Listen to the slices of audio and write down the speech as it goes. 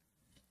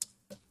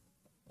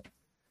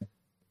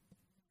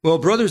Well,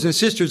 brothers and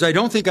sisters, I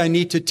don't think I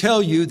need to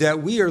tell you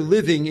that we are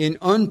living in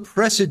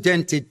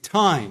unprecedented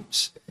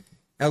times,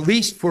 at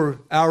least for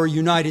our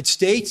United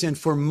States and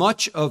for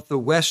much of the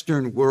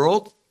Western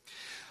world.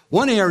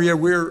 One area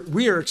where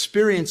we are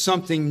experiencing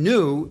something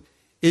new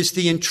is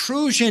the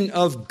intrusion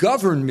of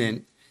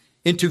government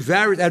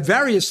at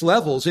various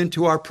levels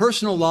into our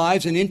personal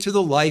lives and into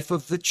the life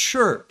of the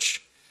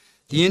church.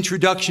 The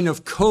introduction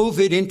of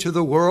COVID into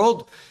the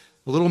world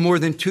a little more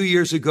than 2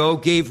 years ago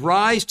gave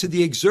rise to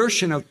the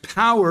exertion of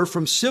power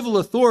from civil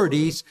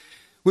authorities,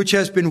 which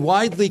has been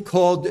widely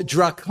called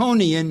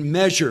draconian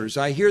measures.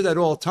 I hear that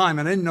all the time,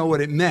 and I didn't know what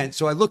it meant,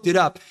 so I looked it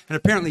up, and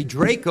apparently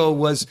Draco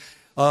was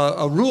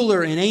a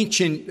ruler in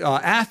ancient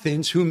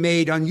Athens who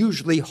made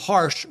unusually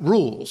harsh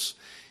rules.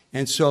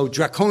 And so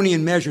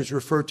draconian measures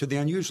refer to the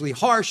unusually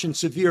harsh and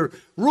severe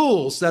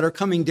rules that are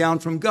coming down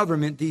from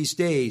government these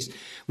days.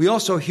 We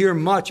also hear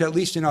much, at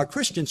least in our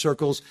Christian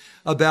circles,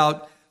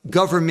 about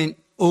government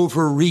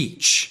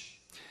overreach.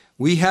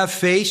 We have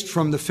faced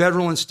from the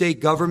federal and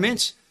state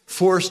governments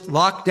forced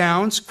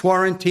lockdowns,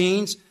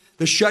 quarantines,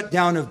 the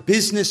shutdown of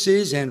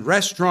businesses and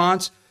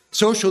restaurants,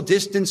 social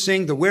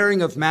distancing, the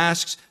wearing of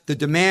masks, the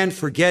demand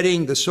for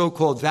getting the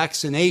so-called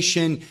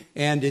vaccination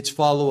and its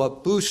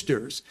follow-up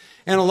boosters.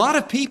 And a lot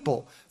of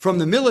people, from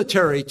the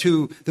military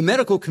to the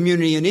medical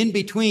community and in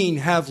between,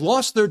 have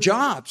lost their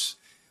jobs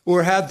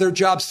or have their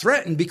jobs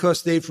threatened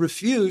because they've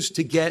refused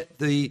to get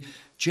the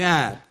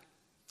jab.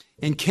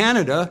 In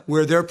Canada,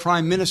 where their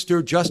Prime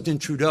Minister, Justin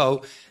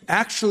Trudeau,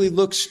 actually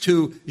looks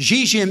to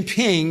Xi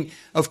Jinping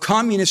of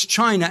Communist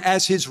China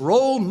as his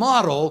role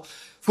model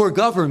for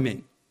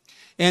government.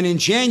 And in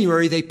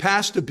January, they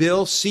passed a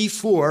bill,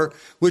 C4,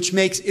 which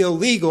makes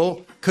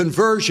illegal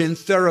conversion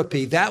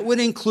therapy. That would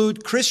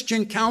include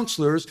Christian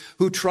counselors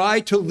who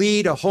try to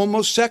lead a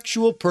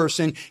homosexual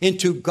person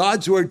into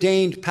God's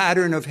ordained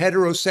pattern of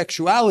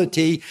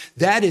heterosexuality.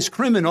 That is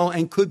criminal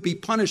and could be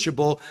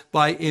punishable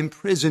by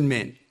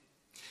imprisonment.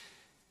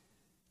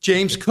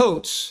 James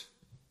Coates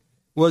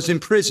was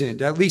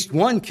imprisoned. At least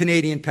one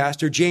Canadian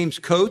pastor, James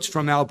Coates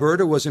from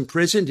Alberta, was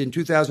imprisoned in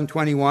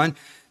 2021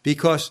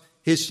 because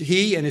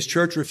he and his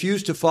church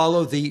refused to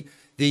follow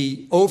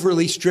the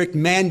overly strict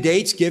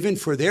mandates given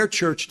for their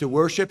church to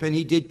worship, and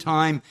he did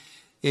time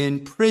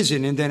in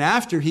prison. And then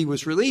after he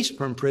was released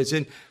from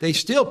prison, they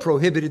still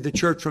prohibited the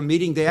church from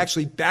meeting. They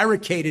actually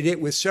barricaded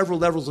it with several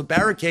levels of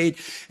barricade.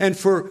 And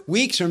for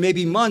weeks or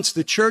maybe months,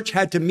 the church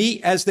had to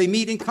meet as they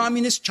meet in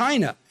communist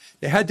China.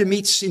 They had to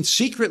meet in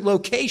secret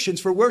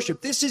locations for worship.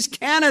 This is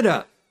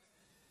Canada.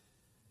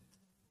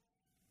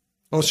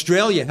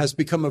 Australia has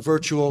become a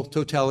virtual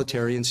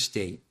totalitarian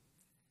state.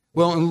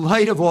 Well, in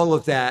light of all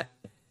of that,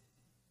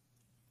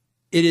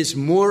 it is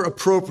more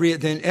appropriate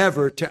than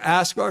ever to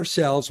ask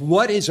ourselves,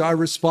 what is our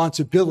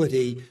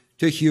responsibility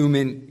to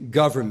human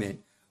government?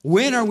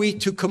 When are we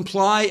to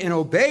comply and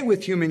obey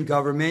with human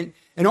government?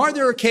 And are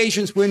there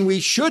occasions when we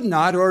should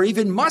not or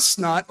even must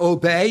not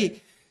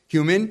obey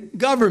human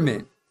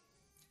government?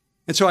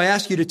 And so I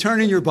ask you to turn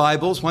in your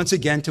Bibles once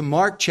again to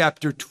Mark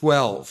chapter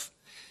 12.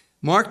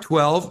 Mark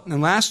 12,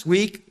 and last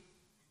week,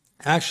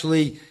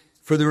 actually,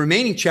 for the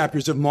remaining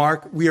chapters of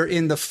Mark, we are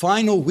in the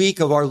final week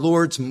of our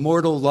Lord's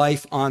mortal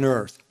life on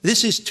earth.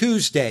 This is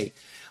Tuesday.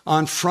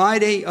 On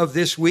Friday of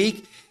this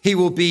week, he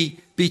will be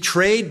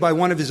betrayed by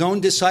one of his own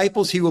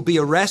disciples. He will be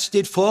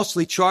arrested,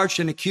 falsely charged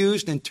and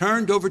accused, and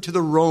turned over to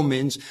the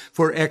Romans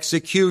for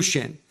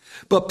execution.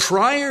 But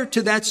prior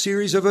to that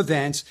series of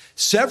events,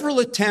 several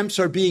attempts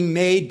are being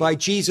made by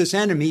Jesus'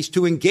 enemies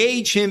to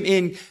engage him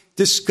in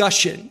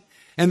discussion.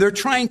 And they're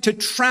trying to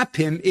trap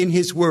him in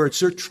his words.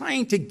 They're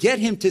trying to get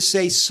him to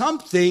say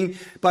something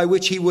by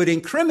which he would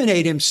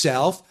incriminate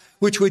himself,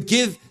 which would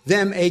give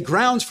them a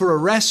grounds for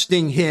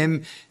arresting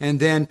him and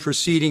then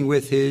proceeding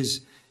with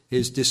his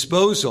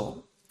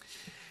disposal.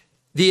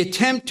 The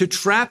attempt to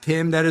trap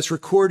him that is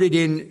recorded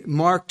in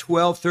Mark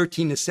 12,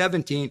 13 to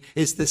 17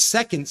 is the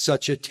second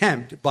such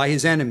attempt by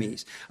his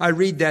enemies. I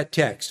read that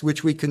text,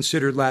 which we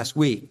considered last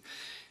week.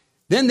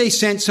 Then they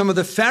sent some of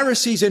the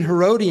Pharisees and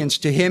Herodians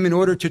to him in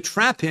order to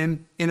trap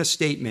him in a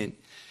statement.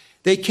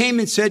 They came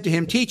and said to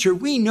him, "Teacher,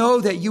 we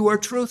know that you are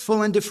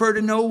truthful and defer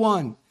to no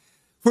one,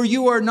 for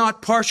you are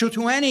not partial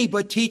to any,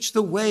 but teach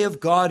the way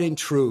of God in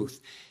truth.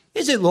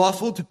 Is it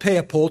lawful to pay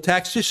a poll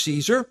tax to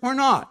Caesar or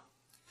not?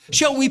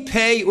 Shall we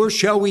pay or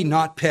shall we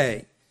not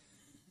pay?"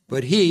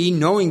 But he,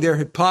 knowing their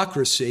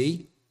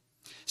hypocrisy,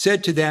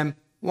 said to them,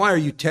 "Why are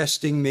you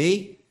testing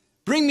me?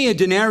 Bring me a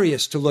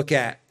denarius to look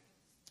at."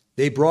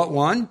 They brought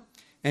one,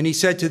 and he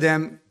said to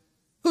them,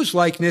 "Whose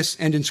likeness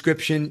and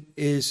inscription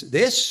is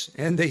this?"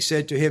 And they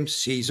said to him,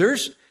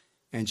 "Caesar's."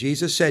 And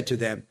Jesus said to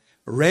them,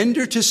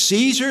 "Render to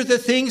Caesar the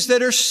things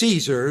that are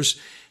Caesar's,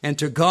 and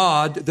to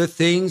God the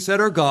things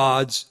that are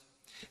God's."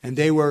 And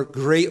they were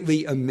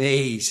greatly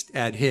amazed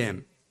at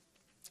him.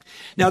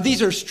 Now,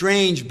 these are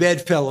strange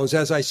bedfellows,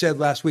 as I said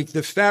last week,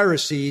 the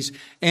Pharisees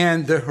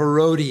and the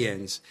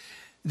Herodians.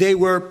 They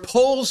were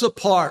poles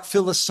apart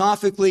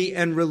philosophically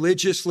and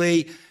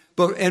religiously,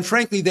 and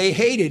frankly, they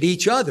hated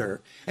each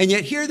other. And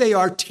yet here they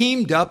are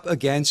teamed up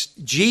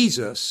against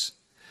Jesus.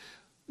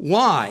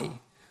 Why?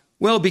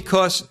 Well,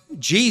 because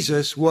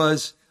Jesus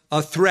was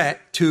a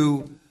threat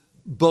to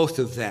both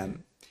of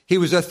them. He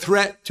was a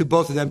threat to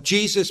both of them.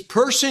 Jesus'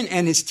 person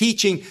and his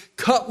teaching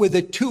cut with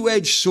a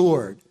two-edged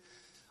sword.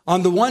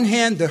 On the one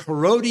hand, the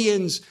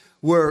Herodians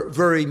were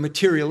very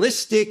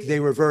materialistic.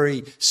 They were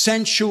very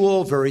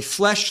sensual, very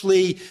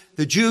fleshly.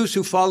 The Jews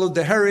who followed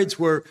the Herods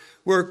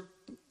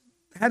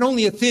had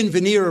only a thin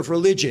veneer of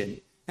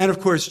religion. And of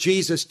course,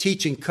 Jesus'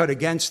 teaching cut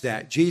against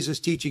that. Jesus'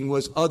 teaching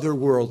was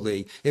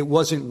otherworldly. It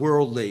wasn't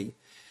worldly.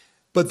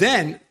 But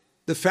then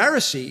the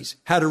Pharisees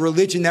had a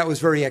religion that was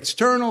very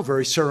external,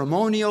 very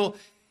ceremonial.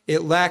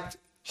 It lacked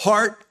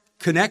heart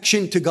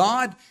connection to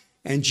God.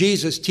 And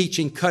Jesus'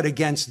 teaching cut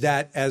against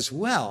that as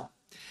well.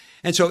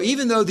 And so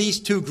even though these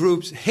two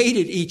groups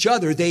hated each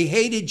other, they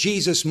hated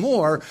Jesus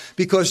more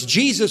because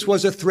Jesus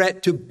was a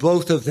threat to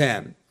both of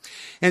them.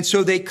 And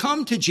so they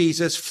come to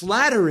Jesus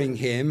flattering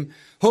him,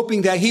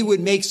 hoping that he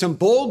would make some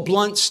bold,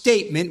 blunt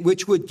statement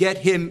which would get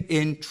him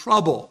in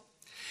trouble.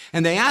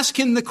 And they ask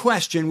him the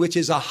question, which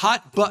is a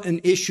hot button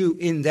issue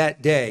in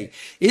that day.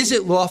 Is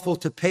it lawful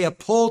to pay a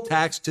poll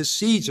tax to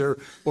Caesar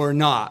or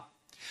not?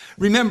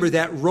 Remember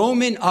that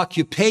Roman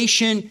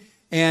occupation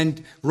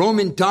and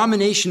Roman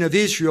domination of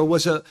Israel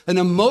was an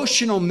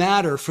emotional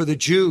matter for the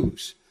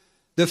Jews.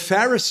 The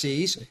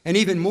Pharisees, and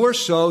even more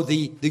so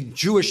the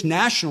Jewish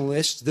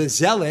nationalists, the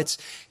Zealots,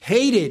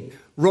 hated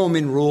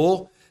Roman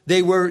rule.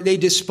 They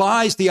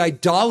despised the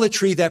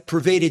idolatry that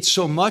pervaded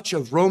so much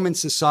of Roman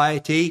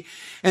society,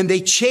 and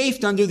they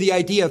chafed under the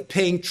idea of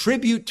paying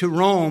tribute to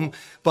Rome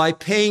by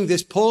paying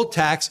this poll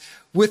tax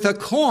with a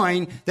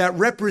coin that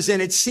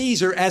represented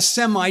Caesar as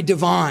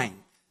semi-divine.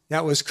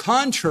 That was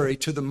contrary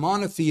to the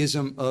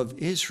monotheism of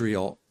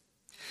Israel.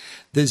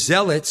 The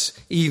Zealots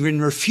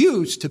even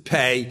refused to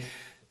pay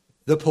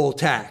the poll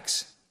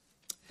tax.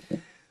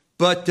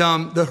 But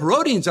the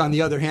Herodians, on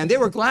the other hand, they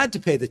were glad to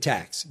pay the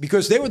tax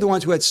because they were the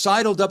ones who had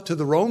sidled up to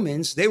the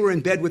Romans. They were in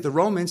bed with the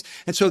Romans,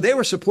 and so they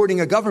were supporting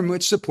a government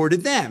which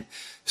supported them.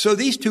 So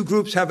these two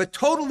groups have a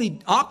totally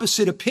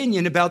opposite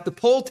opinion about the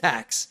poll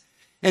tax.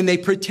 And they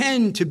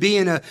pretend to be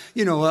in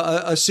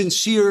a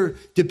sincere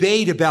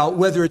debate about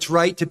whether it's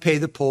right to pay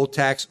the poll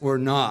tax or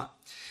not.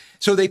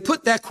 So they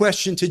put that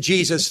question to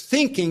Jesus,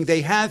 thinking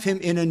they have him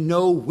in a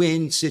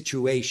no-win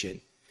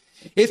situation.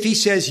 If he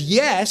says,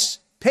 yes,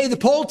 pay the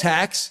poll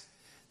tax,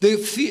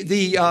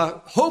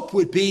 the hope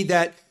would be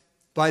that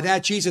by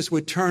that Jesus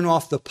would turn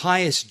off the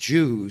pious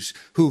Jews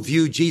who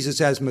view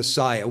Jesus as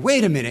Messiah.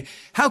 Wait a minute,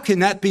 how can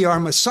that be our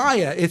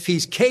Messiah if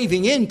he's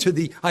caving into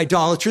the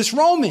idolatrous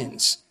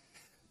Romans?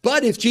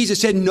 But if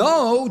Jesus said,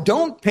 no,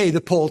 don't pay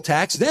the poll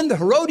tax, then the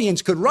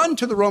Herodians could run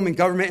to the Roman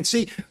government and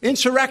see,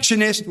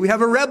 insurrectionist, we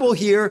have a rebel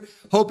here,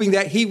 hoping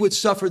that he would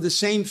suffer the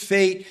same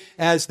fate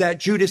as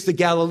that Judas the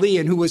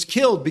Galilean who was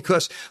killed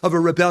because of a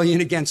rebellion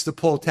against the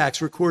poll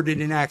tax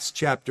recorded in Acts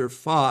chapter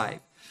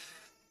 5.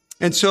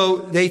 And so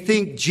they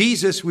think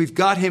Jesus, we've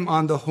got him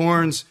on the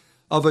horns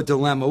of a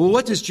dilemma. Well,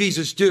 what does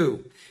Jesus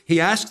do? He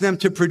asks them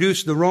to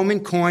produce the Roman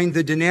coin,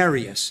 the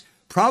denarius,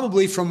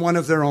 probably from one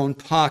of their own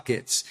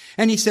pockets.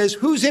 And he says,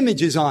 whose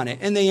image is on it?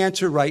 And they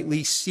answer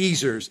rightly,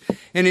 Caesar's.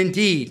 And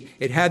indeed,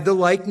 it had the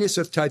likeness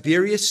of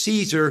Tiberius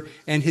Caesar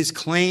and his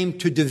claim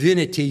to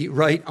divinity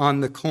right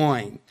on the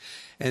coin.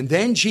 And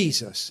then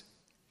Jesus,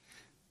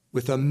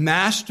 with a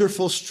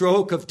masterful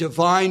stroke of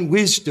divine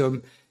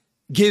wisdom,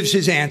 gives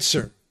his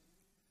answer.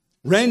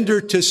 Render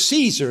to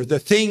Caesar the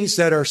things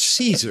that are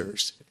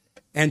Caesar's,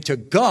 and to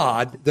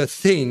God the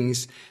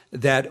things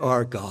that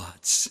are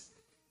God's.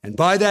 And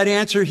by that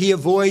answer, he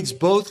avoids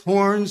both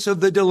horns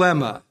of the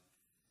dilemma.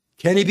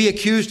 Can he be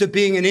accused of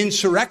being an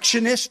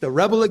insurrectionist, a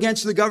rebel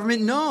against the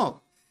government?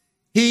 No.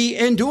 He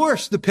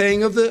endorsed the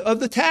paying of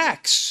the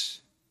tax.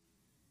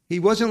 He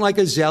wasn't like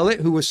a zealot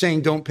who was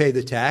saying, don't pay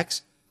the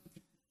tax.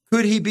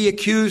 Could he be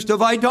accused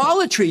of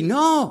idolatry?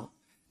 No.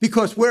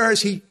 Because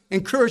whereas he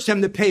encouraged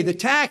them to pay the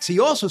tax, he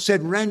also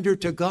said, render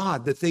to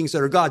God the things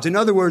that are God's. In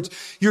other words,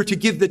 you're to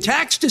give the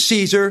tax to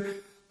Caesar,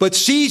 but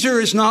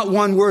Caesar is not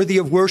one worthy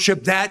of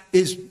worship. That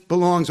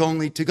belongs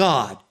only to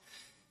God.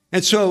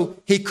 And so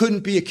he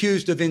couldn't be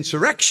accused of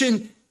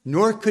insurrection,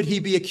 nor could he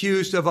be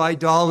accused of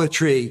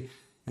idolatry.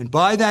 And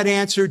by that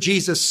answer,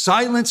 Jesus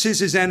silences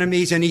his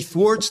enemies and he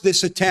thwarts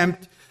this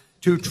attempt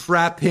to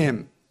trap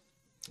him.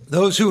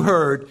 Those who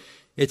heard,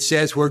 it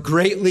says, were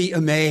greatly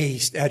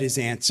amazed at his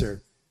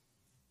answer.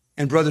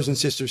 And brothers and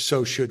sisters,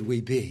 so should we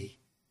be.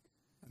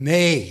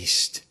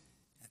 Amazed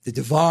at the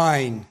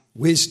divine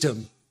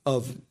wisdom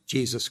of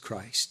Jesus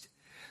Christ.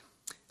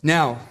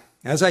 Now,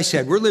 as I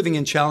said, we're living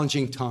in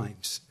challenging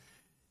times.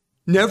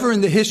 Never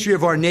in the history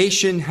of our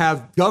nation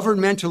have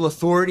governmental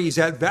authorities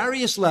at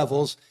various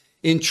levels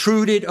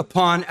intruded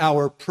upon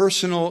our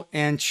personal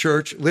and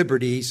church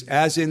liberties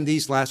as in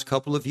these last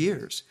couple of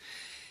years.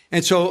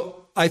 And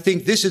so I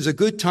think this is a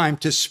good time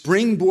to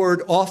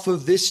springboard off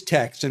of this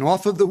text and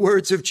off of the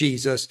words of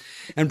Jesus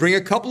and bring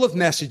a couple of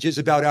messages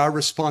about our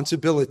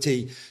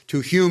responsibility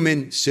to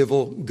human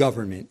civil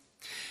government.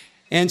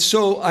 And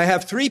so I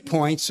have 3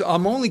 points.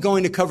 I'm only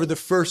going to cover the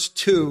first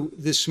 2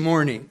 this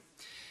morning.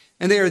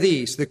 And they are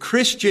these: the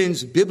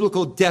Christian's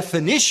biblical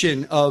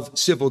definition of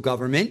civil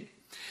government,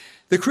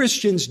 the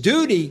Christian's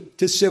duty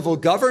to civil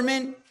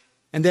government,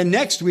 and then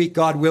next week,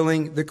 God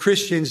willing, the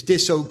Christian's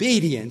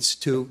disobedience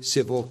to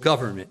civil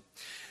government.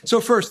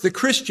 So first, the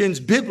Christian's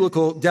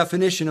biblical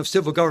definition of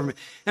civil government.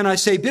 And I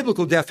say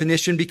biblical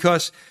definition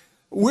because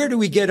where do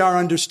we get our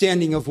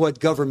understanding of what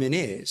government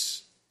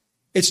is?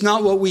 It's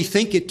not what we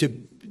think it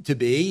to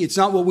be. It's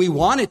not what we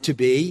want it to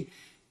be.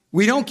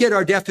 We don't get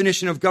our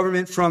definition of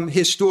government from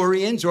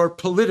historians or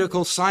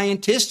political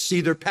scientists,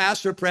 either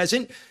past or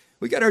present.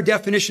 We get our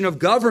definition of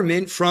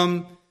government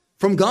from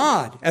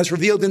God, as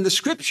revealed in the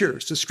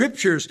Scriptures. The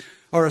Scriptures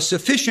are a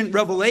sufficient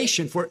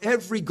revelation for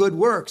every good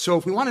work. So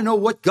if we want to know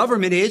what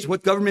government is,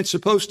 what government's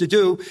supposed to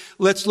do,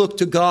 let's look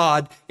to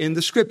God in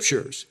the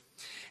Scriptures.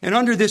 And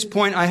under this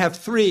point, I have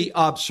 3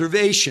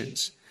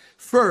 observations.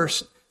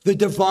 First, the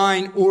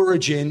divine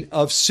origin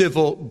of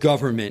civil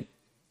government.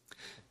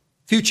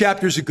 A few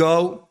chapters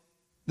ago,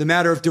 the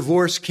matter of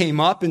divorce came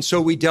up, and so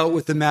we dealt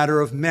with the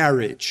matter of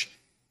marriage.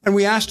 And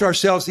we asked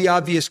ourselves the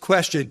obvious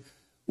question: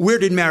 where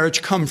did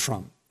marriage come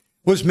from?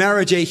 Was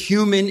marriage a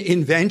human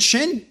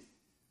invention,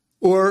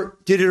 or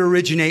did it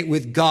originate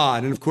with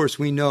God? And of course,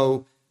 we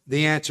know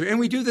the answer. And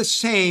we do the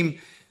same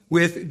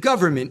with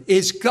government.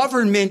 Is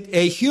government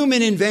a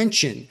human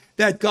invention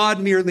that God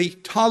merely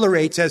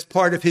tolerates as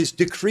part of his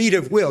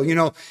decretive will? You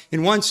know,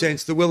 in one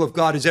sense, the will of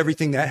God is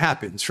everything that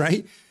happens,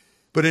 right?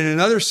 But in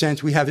another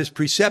sense, we have his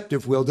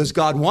preceptive will. Does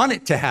God want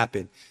it to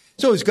happen?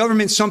 So is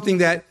government something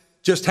that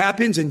just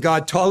happens and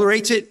God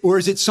tolerates it? Or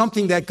is it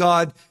something that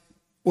God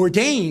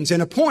ordains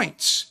and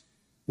appoints?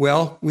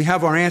 Well, we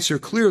have our answer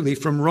clearly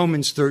from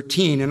Romans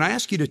 13. And I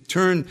ask you to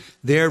turn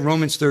there,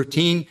 Romans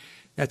 13.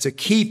 That's a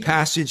key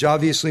passage,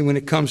 obviously, when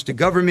it comes to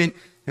government.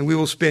 And we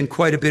will spend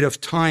quite a bit of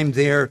time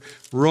there.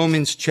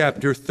 Romans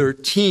chapter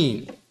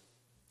 13.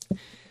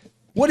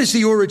 What is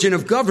the origin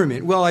of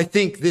government? Well, I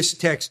think this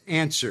text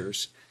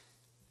answers.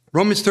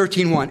 Romans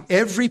 13:1,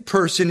 every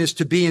person is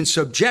to be in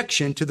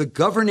subjection to the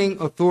governing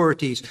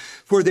authorities,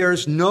 for there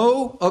is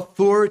no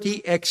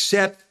authority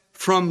except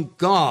from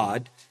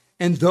God,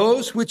 and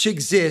those which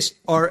exist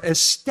are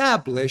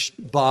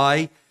established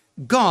by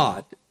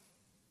God.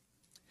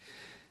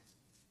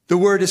 The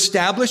word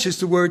establish is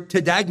the word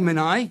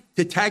tadagmanai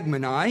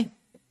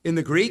in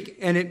the Greek,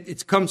 and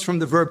it comes from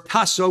the verb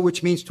tasso,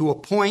 which means to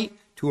appoint,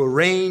 to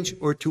arrange,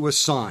 or to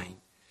assign.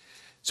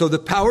 So the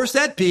powers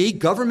that be,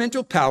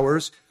 governmental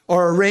powers,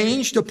 are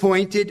arranged,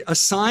 appointed,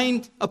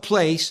 assigned a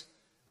place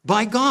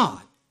by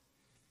God.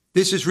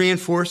 This is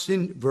reinforced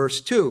in verse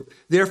 2.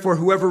 Therefore,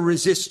 whoever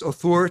resists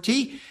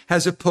authority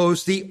has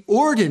opposed the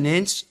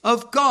ordinance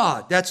of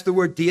God. That's the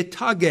word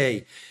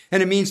diatage,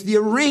 and it means the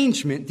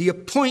arrangement, the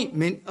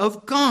appointment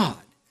of God.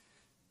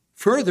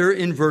 Further,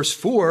 in verse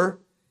 4,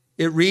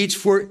 it reads,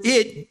 for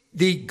it,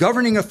 the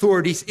governing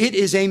authorities, it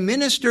is a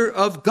minister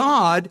of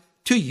God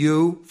to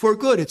you for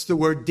good. It's the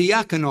word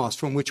diakonos,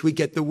 from which we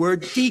get the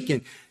word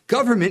deacon.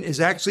 Government is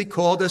actually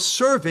called a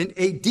servant,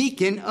 a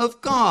deacon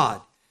of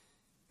God.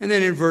 And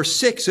then in verse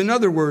 6,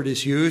 another word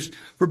is used,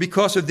 for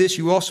because of this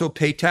you also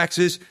pay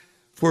taxes,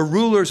 for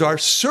rulers are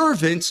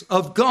servants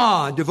of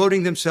God,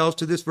 devoting themselves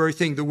to this very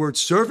thing. The word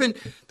servant,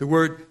 the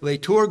word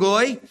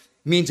leitorgoi,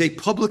 means a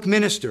public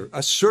minister,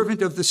 a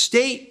servant of the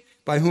state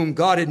by whom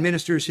God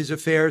administers his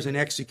affairs and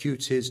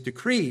executes his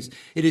decrees.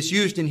 It is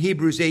used in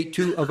Hebrews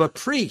 8:2 of a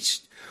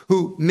priest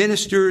who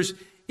ministers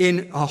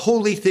in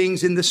holy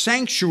things in the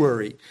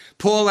sanctuary.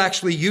 Paul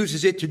actually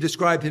uses it to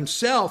describe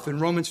himself in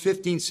Romans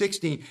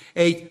 15:16,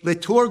 a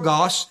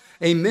liturgos,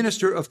 a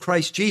minister of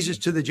Christ Jesus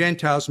to the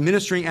Gentiles,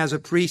 ministering as a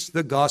priest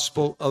the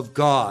gospel of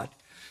God.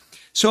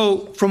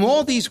 So from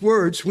all these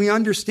words, we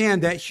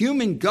understand that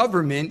human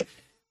government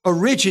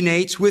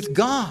originates with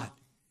God.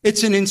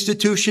 It's an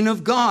institution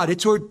of God.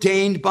 It's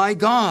ordained by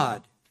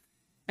God.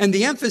 And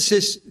the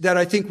emphasis that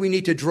I think we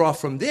need to draw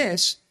from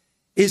this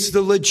is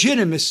the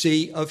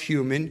legitimacy of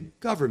human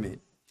government.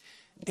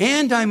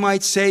 And I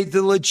might say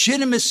the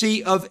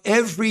legitimacy of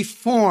every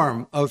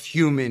form of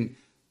human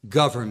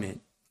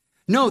government.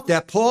 Note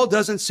that Paul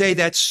doesn't say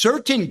that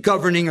certain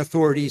governing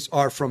authorities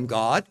are from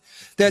God,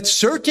 that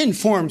certain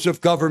forms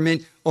of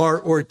government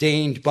are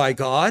ordained by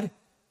God,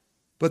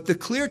 but the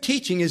clear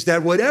teaching is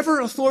that whatever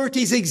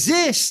authorities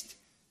exist,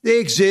 they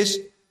exist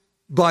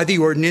by the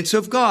ordinance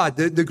of God.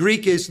 The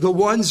Greek is the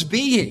ones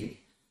being.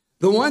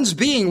 The ones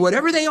being,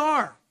 whatever they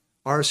are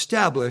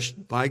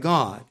established by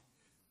God.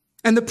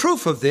 And the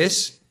proof of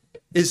this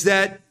is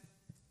that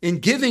in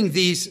giving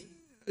this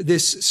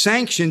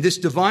sanction, this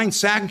divine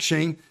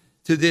sanction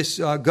to this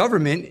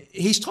government,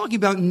 he's talking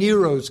about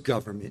Nero's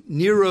government,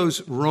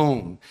 Nero's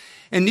Rome.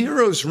 And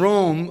Nero's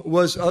Rome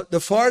was the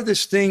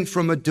farthest thing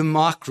from a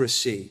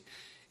democracy.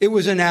 It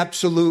was an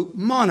absolute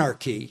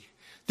monarchy.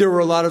 There were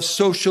a lot of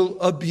social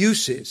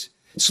abuses.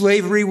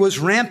 Slavery was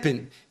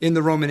rampant in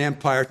the Roman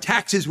Empire.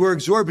 Taxes were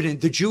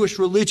exorbitant. The Jewish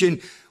religion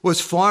was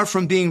far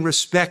from being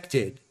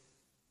respected.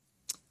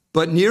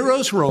 But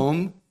Nero's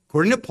Rome,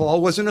 according to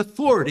Paul, was an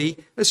authority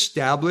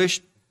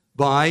established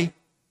by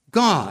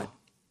God.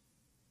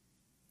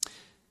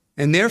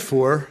 And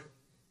therefore,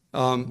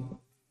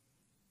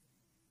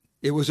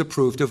 it was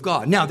approved of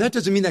God. Now, that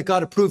doesn't mean that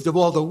God approved of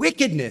all the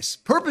wickedness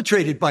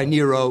perpetrated by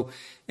Nero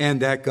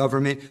and that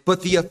government,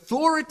 but the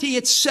authority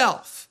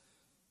itself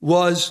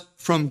was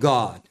from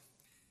God.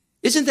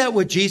 Isn't that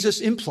what Jesus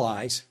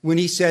implies when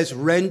he says,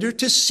 render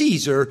to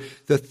Caesar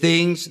the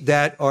things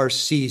that are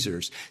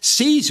Caesar's?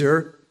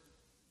 Caesar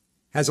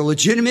has a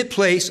legitimate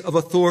place of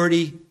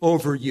authority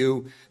over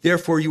you.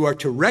 Therefore, you are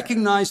to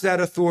recognize that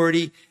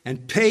authority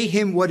and pay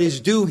him what is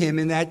due him,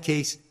 in that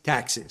case,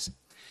 taxes.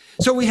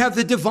 So we have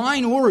the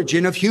divine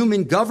origin of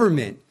human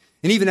government.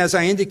 And even as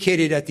I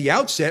indicated at the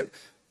outset,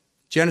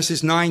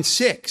 Genesis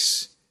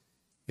 9:6,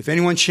 if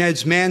anyone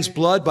sheds man's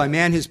blood, by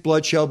man his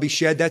blood shall be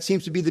shed. That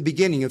seems to be the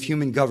beginning of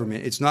human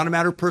government. It's not a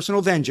matter of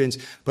personal vengeance,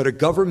 but a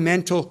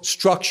governmental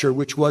structure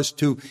which was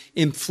to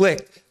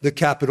inflict the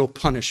capital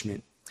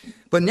punishment.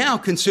 But now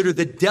consider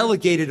the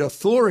delegated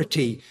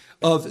authority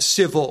of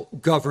civil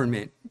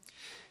government.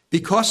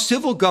 Because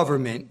civil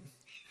government,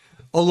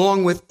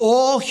 along with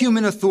all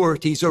human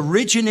authorities,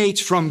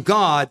 originates from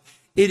God,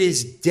 it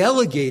is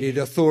delegated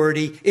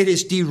authority. It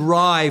is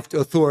derived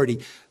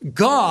authority.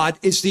 God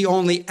is the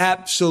only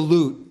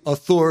absolute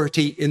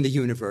authority in the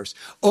universe.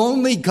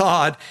 Only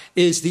God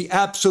is the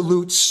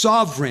absolute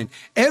sovereign.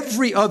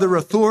 Every other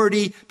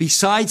authority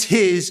besides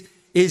his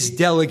is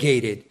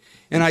delegated.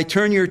 And I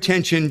turn your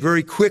attention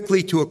very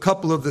quickly to a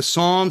couple of the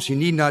Psalms. You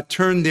need not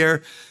turn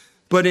there.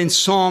 But in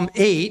Psalm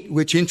 8,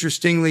 which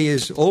interestingly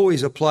is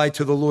always applied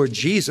to the Lord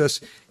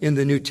Jesus in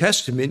the New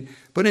Testament,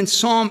 but in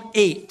Psalm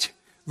 8,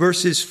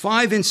 verses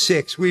 5 and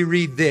 6, we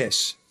read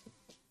this.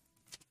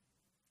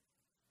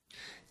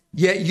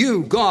 Yet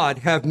you, God,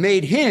 have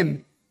made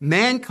him,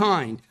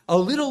 mankind, a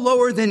little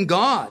lower than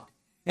God,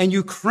 and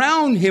you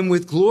crown him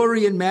with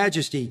glory and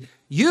majesty.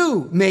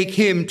 You make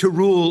him to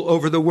rule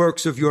over the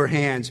works of your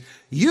hands.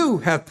 You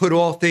have put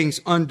all things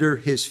under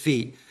his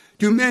feet.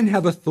 Do men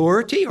have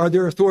authority? Are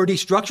there authority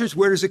structures?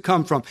 Where does it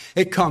come from?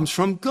 It comes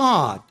from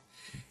God.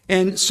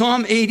 And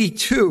Psalm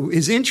 82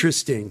 is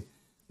interesting.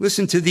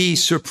 Listen to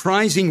these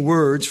surprising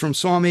words from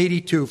Psalm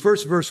 82.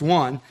 First, verse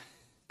 1.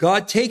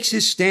 God takes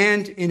his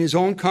stand in his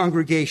own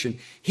congregation.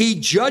 He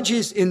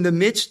judges in the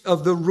midst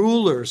of the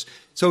rulers.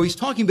 So he's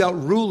talking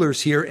about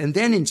rulers here. And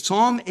then in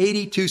Psalm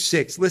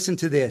 82:6, listen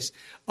to this.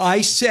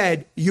 I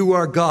said, you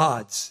are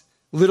gods,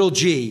 little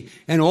g,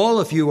 and all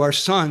of you are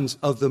sons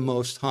of the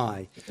Most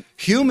High.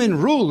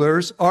 Human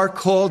rulers are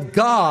called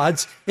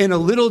gods in a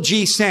little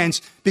g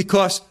sense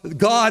because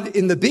God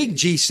in the big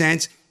G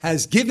sense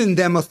has given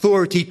them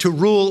authority to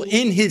rule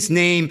in his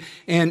name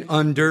and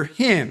under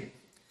him.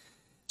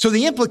 So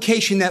the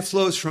implication that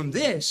flows from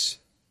this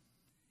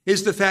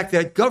is the fact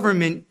that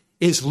government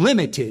is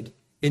limited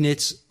in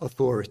its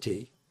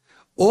authority.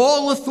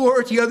 All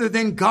authority other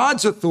than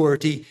God's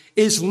authority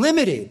is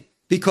limited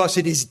because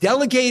it is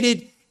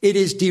delegated, it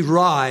is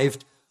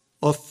derived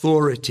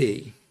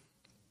authority.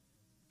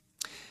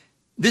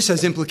 This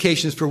has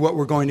implications for what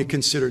we're going to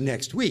consider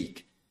next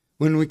week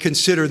when we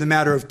consider the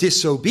matter of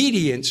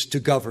disobedience to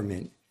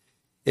government.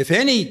 If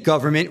any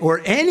government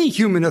or any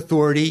human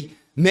authority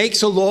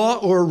makes a law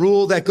or a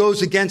rule that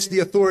goes against the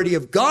authority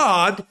of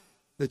God,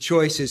 the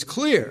choice is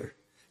clear.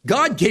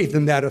 God gave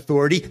them that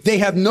authority. They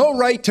have no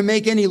right to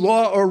make any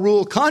law or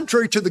rule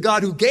contrary to the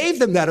God who gave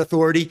them that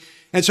authority.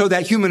 And so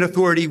that human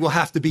authority will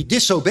have to be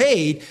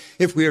disobeyed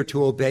if we are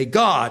to obey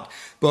God.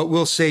 But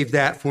we'll save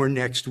that for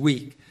next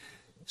week.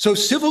 So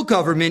civil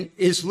government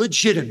is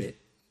legitimate.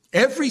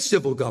 Every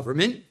civil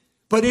government,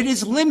 but it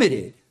is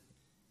limited.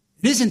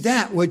 Isn't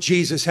that what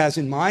Jesus has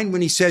in mind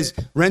when he says,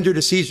 render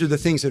to Caesar the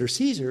things that are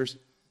Caesar's,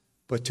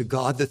 but to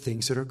God the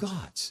things that are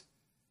God's?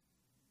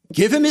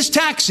 Give him his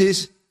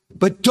taxes,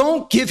 but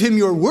don't give him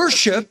your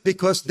worship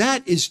because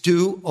that is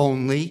due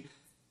only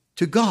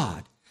to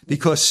God.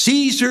 Because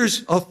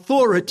Caesar's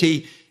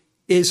authority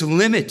is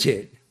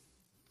limited.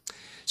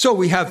 So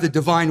we have the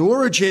divine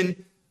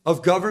origin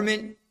of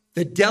government,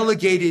 the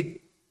delegated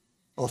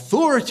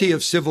authority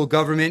of civil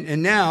government,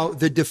 and now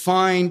the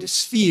defined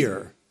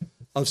sphere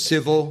of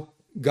civil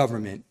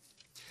government.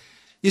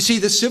 You see,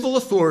 the civil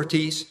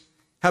authorities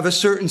have a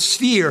certain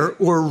sphere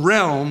or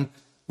realm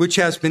which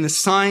has been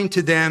assigned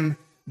to them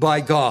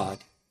by God.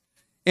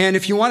 And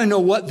if you want to know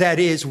what that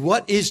is,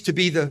 what is to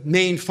be the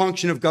main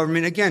function of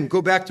government, again,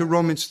 go back to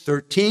Romans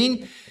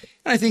 13. And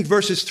I think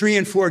verses 3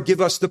 and 4 give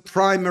us the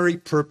primary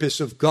purpose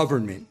of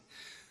government.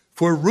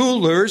 For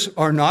rulers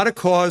are not a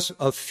cause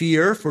of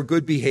fear for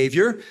good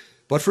behavior,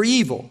 but for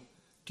evil.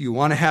 Do you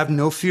want to have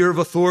no fear of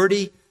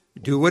authority?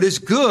 Do what is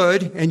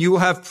good, and you will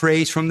have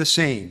praise from the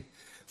same.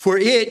 For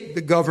it,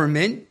 the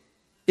government,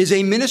 is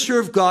a minister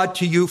of God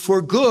to you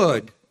for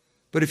good.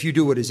 But if you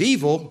do what is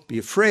evil, be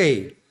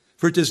afraid.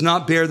 For it does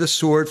not bear the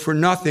sword for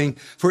nothing.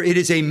 For it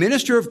is a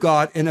minister of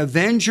God, an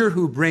avenger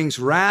who brings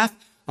wrath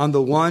on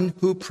the one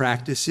who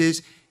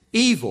practices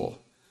evil.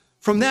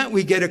 From that,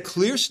 we get a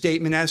clear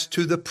statement as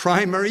to the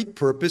primary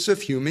purpose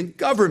of human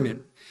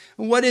government.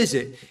 What is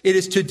it? It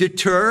is to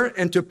deter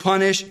and to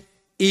punish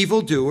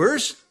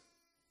evildoers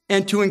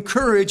and to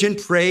encourage and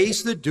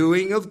praise the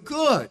doing of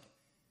good.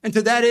 And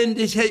to that end,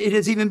 it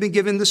has even been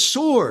given the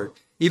sword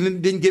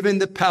even been given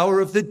the power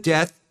of the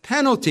death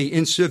penalty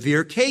in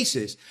severe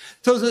cases.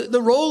 So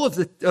the role of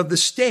the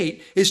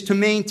state is to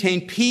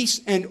maintain peace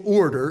and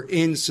order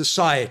in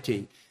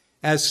society,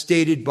 as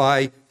stated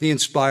by the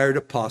inspired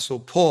apostle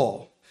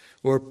Paul,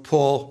 or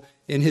Paul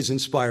in his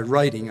inspired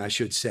writing, I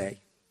should say.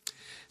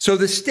 So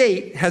the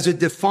state has a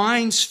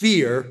defined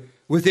sphere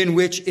within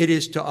which it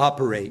is to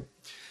operate.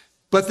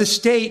 But the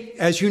state,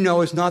 as you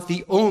know, is not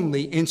the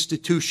only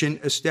institution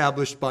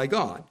established by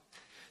God.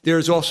 There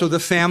is also the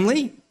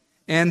family,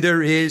 and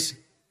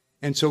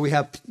so we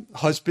have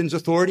husband's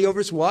authority over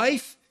his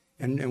wife,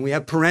 and we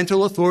have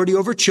parental authority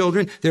over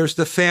children. There's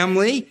the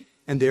family,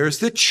 and there's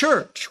the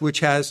church, which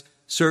has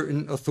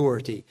certain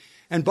authority.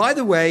 And by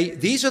the way,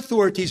 these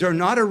authorities are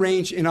not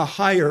arranged in a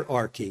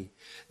hierarchy.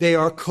 They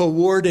are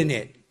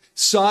coordinate,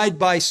 side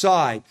by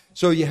side.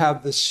 So you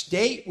have the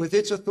state with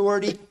its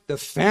authority, the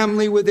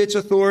family with its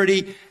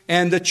authority,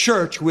 and the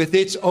church with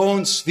its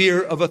own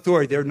sphere of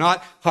authority. They're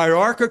not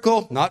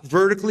hierarchical, not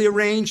vertically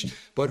arranged,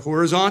 but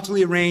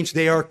horizontally arranged.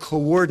 They are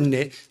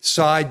coordinate,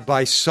 side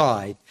by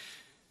side.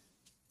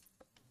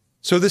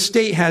 So the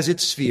state has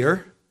its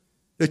sphere,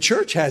 the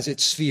church has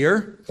its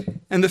sphere,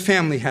 and the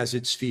family has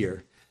its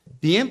sphere.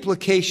 The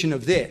implication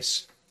of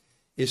this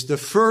is the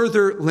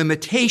further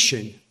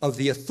limitation of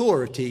the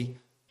authority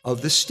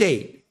of the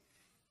state.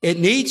 It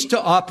needs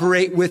to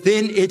operate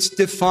within its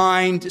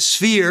defined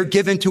sphere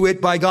given to it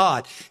by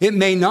God. It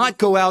may not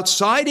go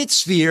outside its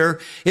sphere.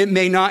 It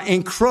may not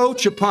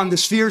encroach upon the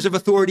spheres of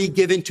authority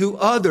given to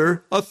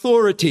other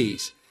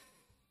authorities.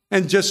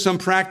 And just some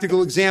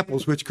practical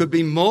examples, which could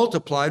be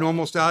multiplied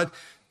almost ad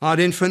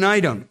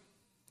infinitum.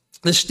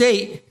 The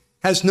state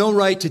has no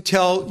right to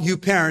tell you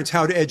parents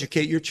how to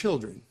educate your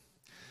children.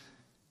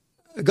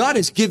 God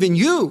has given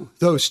you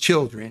those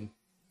children,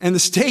 and the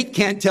state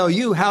can't tell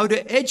you how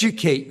to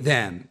educate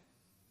them.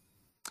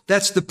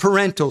 That's the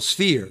parental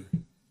sphere.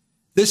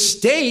 The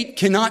state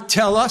cannot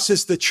tell us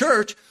as the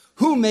church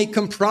who may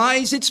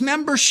comprise its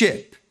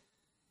membership,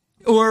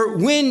 or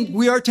when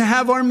we are to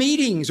have our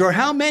meetings, or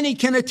how many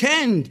can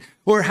attend,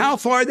 or how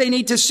far they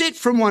need to sit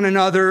from one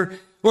another,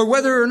 or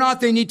whether or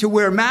not they need to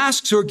wear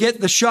masks or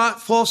get the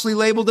shot falsely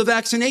labeled a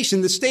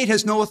vaccination. The state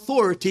has no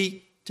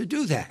authority to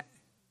do that.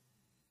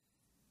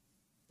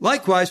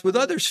 Likewise with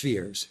other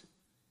spheres.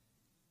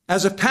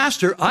 As a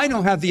pastor, I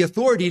don't have the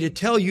authority to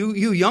tell you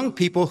young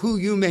people who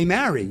you may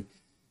marry.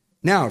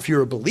 Now, if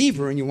you're a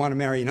believer and you want to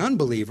marry an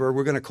unbeliever,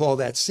 we're going to call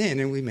that sin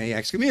and we may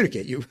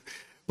excommunicate you.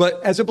 But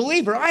as a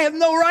believer, I have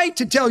no right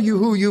to tell you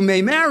who you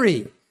may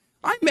marry.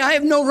 I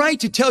have no right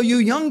to tell you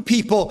young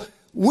people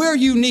where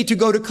you need to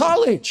go to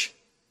college.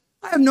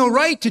 I have no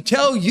right to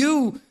tell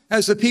you,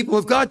 as the people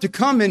of God, to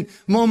come and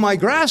mow my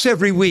grass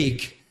every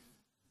week.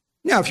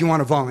 Now, if you want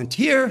to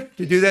volunteer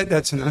to do that,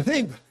 that's another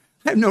thing.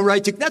 I have no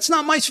right to, that's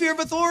not my sphere of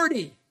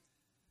authority.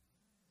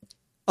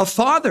 A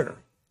father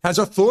has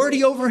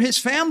authority over his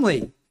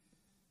family,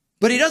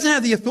 but he doesn't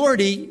have the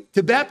authority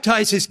to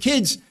baptize his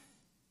kids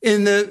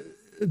in the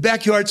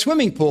backyard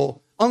swimming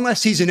pool,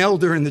 unless he's an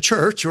elder in the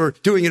church or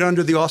doing it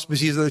under the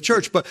auspices of the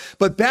church.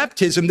 But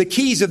baptism, the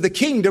keys of the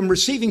kingdom,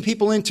 receiving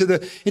people into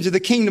the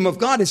kingdom of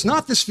God, is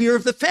not the sphere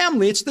of the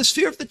family. It's the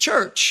sphere of the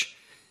church.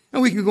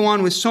 And we can go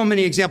on with so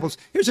many examples.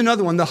 Here's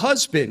another one. The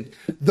husband,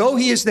 though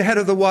he is the head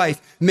of the wife,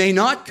 may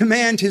not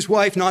command his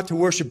wife not to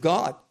worship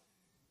God.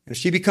 And if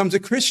she becomes a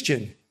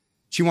Christian,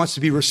 she wants to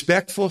be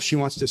respectful. She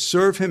wants to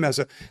serve him as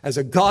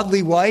a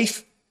godly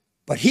wife.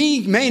 But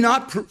he may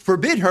not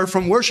forbid her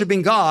from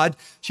worshiping God.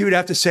 She would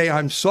have to say,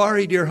 I'm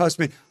sorry, dear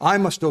husband, I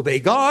must obey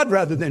God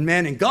rather than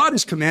man, and God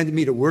has commanded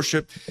me to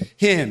worship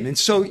him. And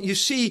so you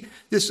see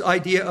this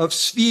idea of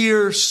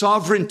sphere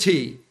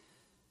sovereignty.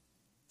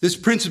 This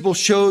principle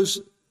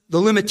shows the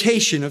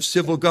limitation of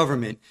civil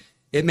government.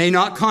 It may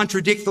not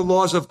contradict the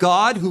laws of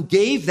God, who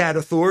gave that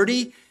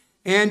authority,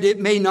 and it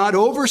may not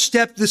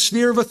overstep the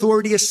sphere of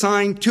authority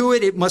assigned to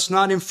it. It must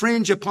not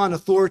infringe upon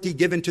authority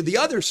given to the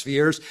other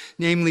spheres,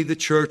 namely the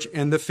church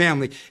and the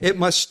family. It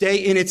must stay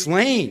in its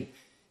lane.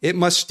 It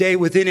must stay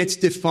within its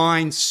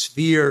defined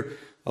sphere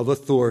of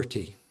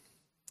authority.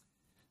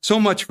 So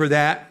much for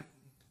that.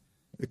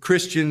 The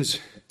Christians,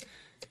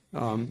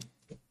 the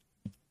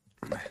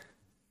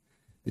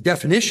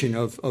definition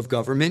of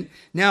government.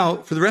 Now,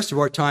 for the rest of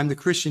our time, the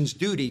Christian's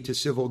duty to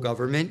civil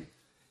government.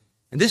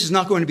 And this is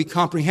not going to be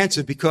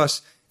comprehensive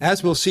because,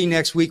 as we'll see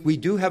next week, we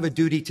do have a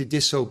duty to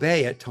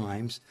disobey at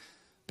times,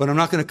 but I'm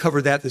not going to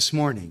cover that this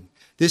morning.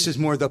 This is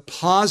more the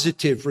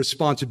positive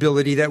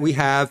responsibility that we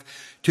have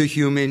to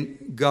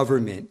human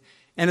government.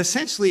 And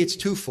essentially, it's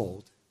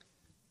twofold.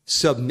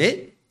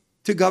 Submit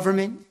to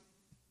government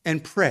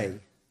and pray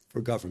for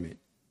government.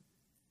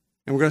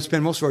 And we're going to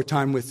spend most of our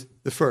time with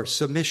the first,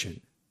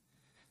 submission.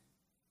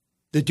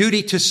 The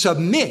duty to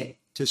submit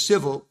to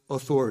civil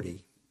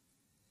authority.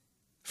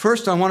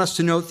 First, I want us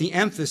to note the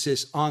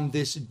emphasis on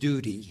this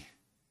duty.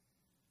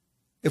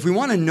 If we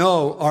want to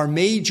know our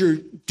major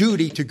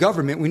duty to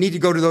government, we need to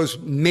go to those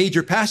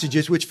major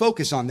passages which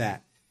focus on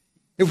that.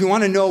 If we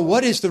want to know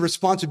what is the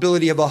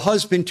responsibility of a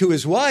husband to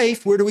his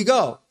wife, where do we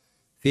go?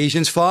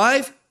 Ephesians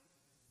 5,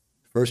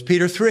 1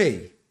 Peter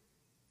 3.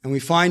 And we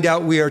find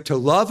out we are to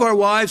love our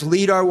wives,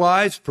 lead our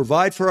wives,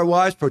 provide for our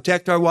wives,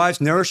 protect our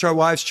wives, nourish our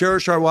wives,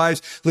 cherish our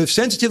wives, live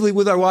sensitively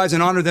with our wives,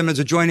 and honor them as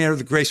a joint heir of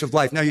the grace of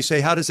life. Now you say,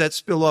 how does that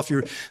spill off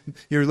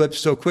your lips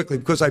so quickly?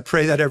 Because I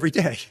pray that every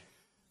day.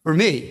 For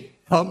me,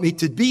 help me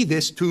to be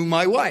this to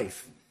my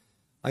wife.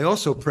 I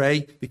also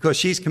pray, because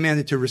she's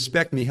commanded to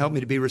respect me, help me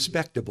to be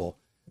respectable.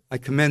 I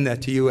commend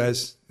that to you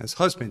as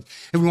husbands.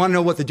 If we want to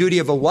know what the duty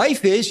of a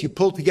wife is, you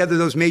pull together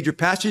those major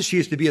passages. She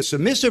is to be a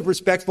submissive,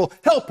 respectful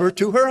helper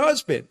to her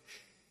husband.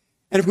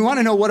 And if we want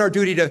to know what our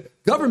duty to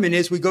government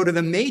is, we go to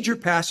the major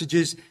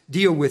passages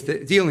dealing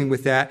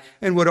with that.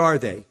 And what are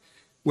they?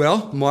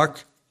 Well,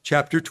 Mark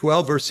chapter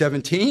 12, verse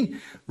 17,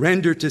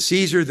 render to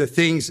Caesar the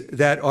things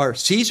that are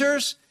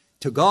Caesar's,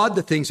 to God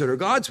the things that are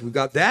God's. We've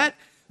got that.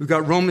 We've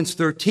got Romans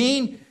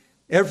 13.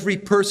 Every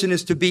person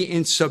is to be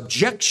in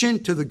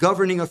subjection to the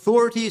governing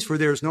authorities, for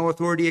there is no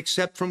authority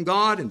except from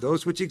God, and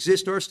those which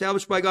exist are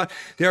established by God.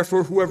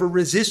 Therefore, whoever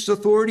resists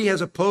authority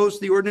has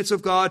opposed the ordinance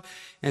of God,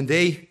 and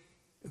they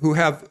who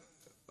have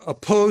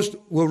opposed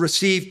will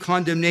receive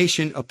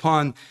condemnation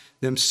upon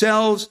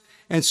themselves.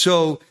 And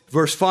so,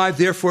 verse 5,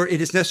 therefore, it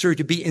is necessary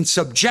to be in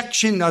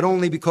subjection, not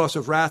only because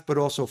of wrath, but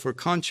also for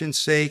conscience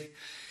sake.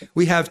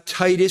 We have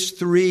Titus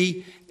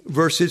 3,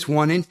 verses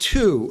 1 and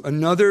 2,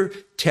 another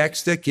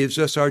text that gives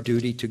us our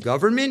duty to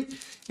government.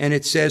 And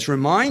it says,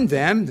 remind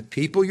them, the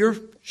people you're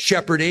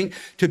shepherding,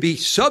 to be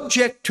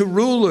subject to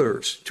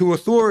rulers, to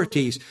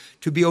authorities,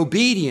 to be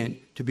obedient,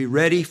 to be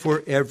ready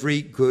for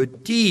every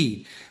good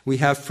deed. We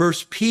have 1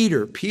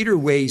 Peter. Peter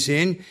weighs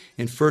in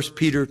 1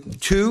 Peter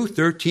 2,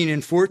 13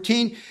 and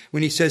 14,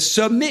 when he says,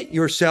 submit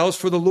yourselves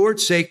for the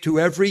Lord's sake to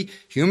every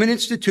human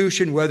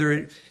institution,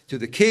 whether to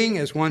the king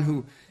as one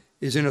who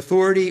is in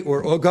authority,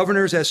 or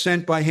governors as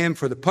sent by him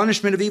for the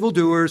punishment of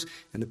evildoers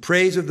and the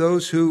praise of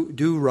those who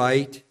do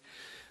right.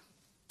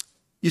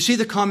 You see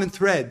the common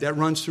thread that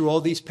runs through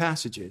all these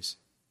passages.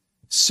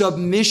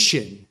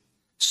 Submission,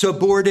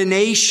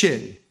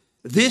 subordination.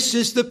 This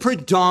is the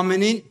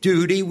predominant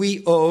duty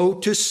we owe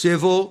to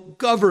civil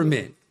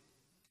government.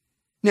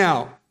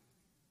 Now,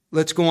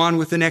 let's go on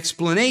with an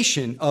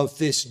explanation of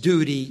this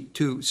duty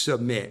to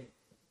submit.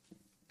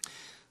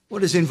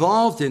 What is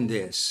involved in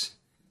this?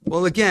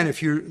 Well, again,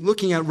 if you're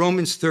looking at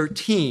Romans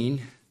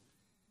 13,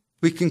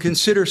 we can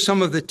consider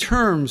some of the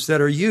terms that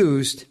are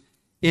used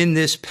in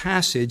this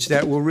passage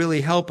that will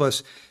really help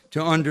us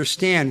to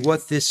understand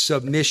what this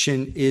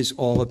submission is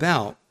all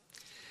about.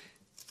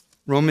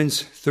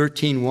 Romans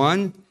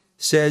 13:1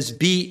 says,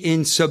 be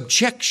in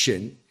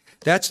subjection.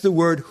 That's the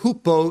word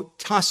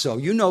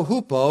hupotasso. You know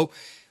hupo,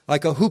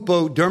 like a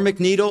hypodermic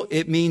needle,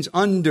 it means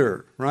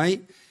under,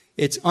 right?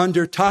 It's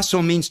under.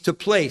 Tasso means to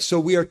place. So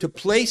we are to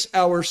place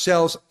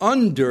ourselves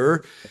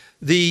under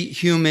the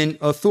human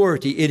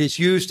authority. It is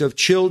used of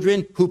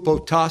children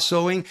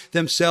hupotassoing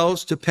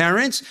themselves to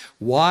parents,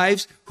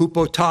 wives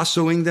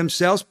hupotassoing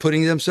themselves,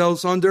 putting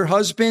themselves under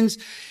husbands.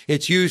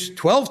 It's used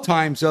 12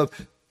 times of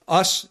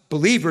us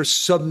believers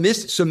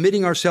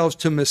submitting ourselves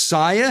to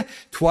Messiah,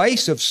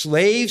 twice of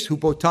slaves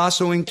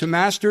hupotassoing to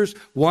masters,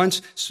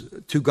 once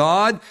to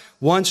God,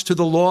 once to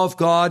the law of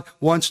God,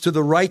 once to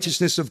the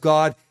righteousness of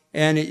God.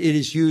 And it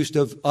is used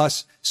of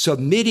us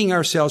submitting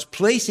ourselves,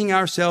 placing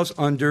ourselves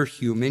under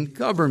human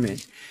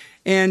government.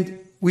 And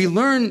we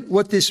learn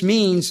what this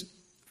means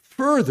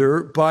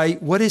further by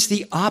what is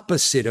the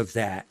opposite of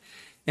that.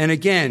 And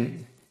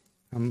again,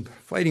 I'm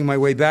fighting my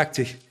way back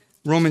to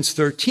Romans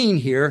 13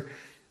 here.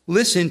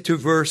 Listen to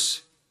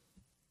verse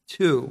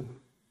 2.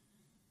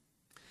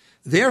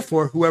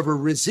 Therefore, whoever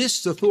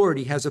resists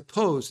authority has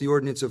opposed the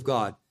ordinance of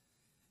God.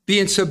 Be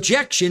in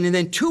subjection, and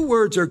then two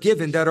words are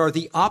given that are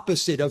the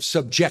opposite of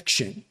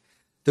subjection.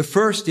 The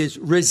first is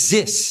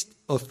resist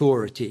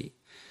authority.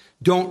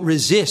 Don't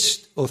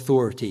resist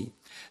authority.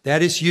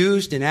 That is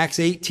used in Acts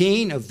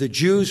 18 of the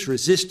Jews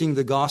resisting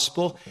the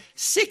gospel.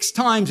 6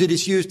 times it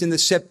is used in the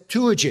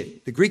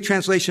Septuagint, the Greek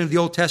translation of the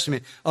Old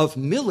Testament, of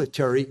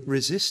military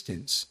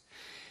resistance.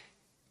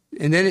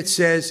 And then it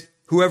says,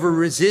 whoever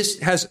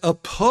resists has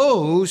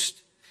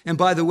opposed. And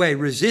by the way,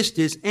 resist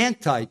is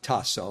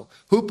anti-tasso.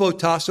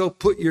 Hupotasso,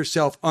 put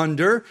yourself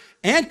under.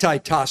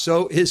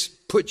 Anti-tasso is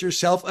put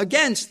yourself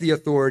against the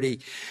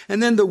authority.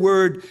 And then the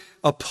word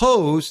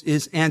oppose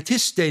is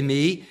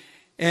antistemi,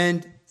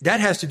 and that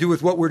has to do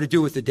with what we're to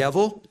do with the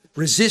devil.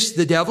 Resist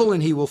the devil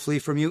and he will flee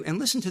from you. And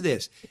listen to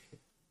this.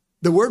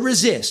 The word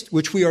resist,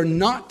 which we are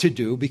not to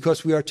do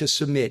because we are to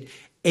submit,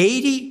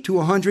 80 to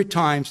 100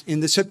 times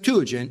in the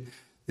Septuagint,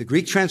 the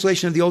Greek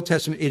translation of the Old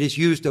Testament, it is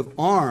used of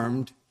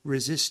armed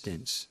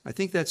resistance. I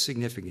think that's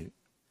significant.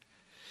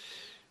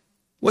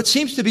 What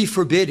seems to be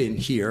forbidden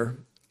here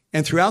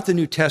and throughout the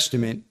New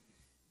Testament,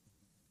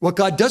 what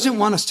God doesn't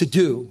want us to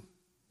do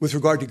with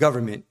regard to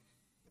government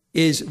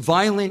is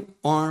violent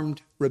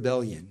armed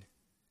rebellion.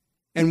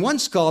 And one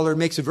scholar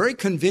makes a very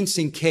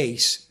convincing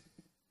case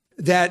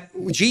that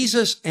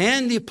Jesus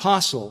and the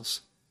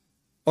apostles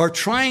are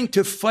trying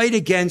to fight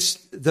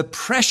against the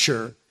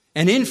pressure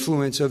and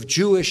influence of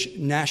Jewish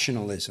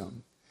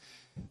nationalism.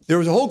 There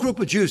was a whole group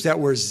of Jews that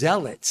were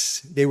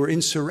zealots. They were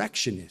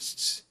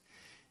insurrectionists.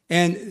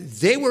 And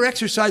they were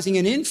exercising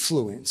an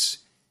influence.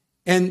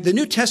 And the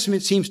New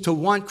Testament seems to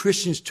want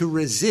Christians to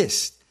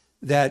resist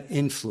that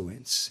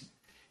influence.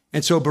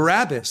 And so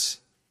Barabbas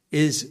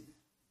is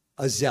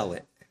a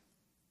zealot.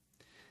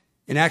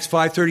 In Acts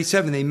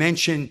 5:37, they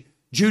mention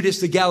Judas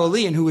the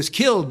Galilean, who was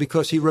killed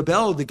because he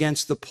rebelled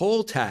against the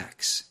poll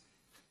tax.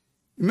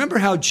 Remember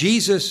how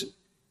Jesus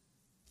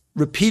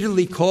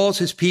repeatedly calls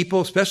his people,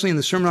 especially in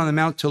the Sermon on the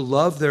Mount, to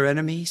love their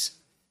enemies?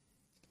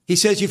 He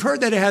says, you've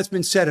heard that it has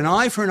been said, an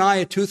eye for an eye,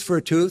 a tooth for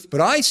a tooth.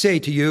 But I say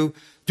to you,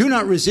 do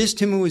not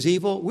resist him who is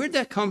evil. Where'd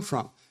that come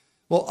from?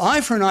 Well,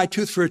 eye for an eye,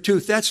 tooth for a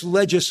tooth, that's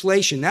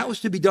legislation. That was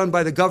to be done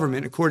by the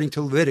government, according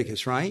to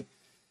Leviticus, right?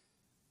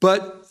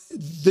 But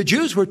the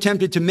Jews were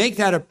tempted to make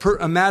that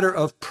a matter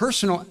of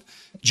personal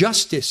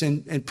justice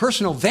and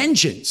personal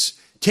vengeance,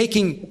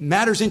 taking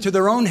matters into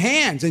their own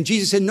hands. And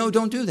Jesus said, no,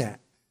 don't do that.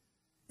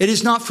 It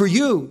is not for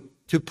you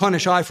to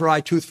punish eye for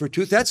eye, tooth for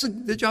tooth. That's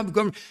the job of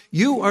government.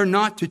 You are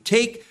not to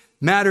take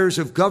matters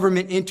of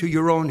government into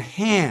your own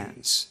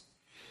hands.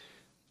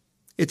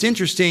 It's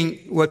interesting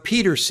what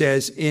Peter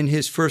says in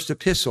his first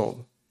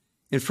epistle.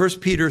 In 1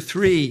 Peter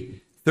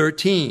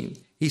 3:13,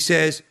 he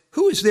says,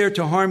 who is there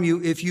to harm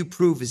you if you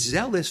prove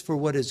zealous for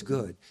what is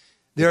good?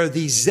 There are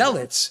these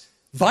zealots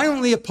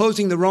violently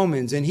opposing the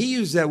Romans. And he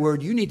used that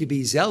word, you need to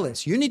be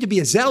zealous. You need to be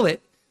a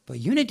zealot, but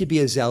you need to be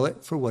a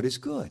zealot for what is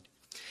good.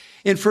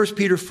 In 1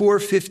 Peter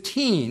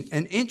 4:15,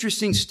 an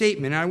interesting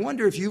statement. I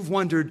wonder if you've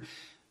wondered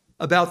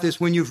about this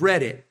when you've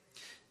read it.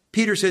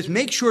 Peter says,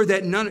 make sure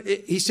that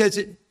he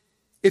says,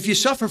 if you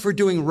suffer for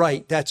doing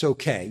right, that's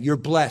okay. You're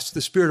blessed.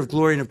 The Spirit of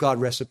glory and of God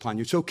rests upon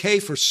you. It's okay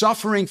for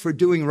suffering for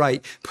doing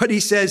right. But he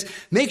says,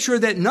 make sure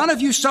that none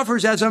of you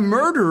suffers as a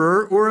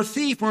murderer or a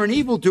thief or an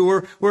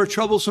evildoer or a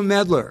troublesome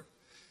meddler.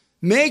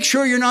 Make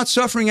sure you're not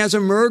suffering as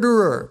a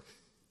murderer.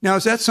 Now,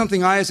 is that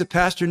something I as a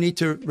pastor need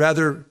to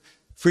rather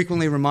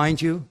frequently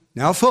remind you?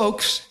 Now,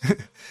 folks,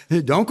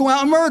 don't go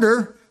out and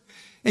murder.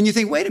 And you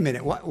think, wait a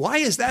minute, why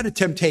is that a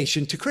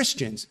temptation to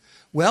Christians?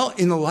 Well,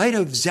 in the light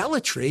of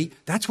zealotry,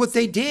 that's what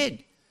they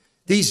did.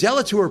 These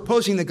zealots who were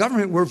opposing the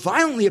government were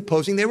violently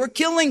opposing. They were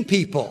killing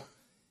people.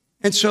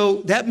 And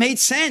so that made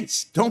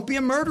sense. Don't be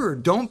a murderer.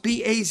 Don't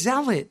be a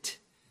zealot.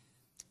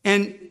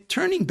 And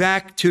turning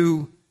back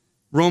to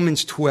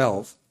Romans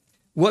 12,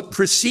 what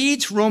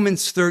precedes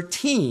Romans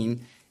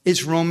 13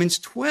 is Romans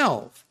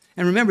 12.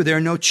 And remember, there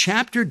are no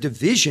chapter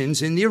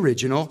divisions in the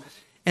original.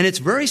 And it's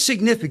very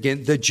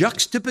significant, the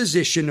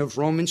juxtaposition of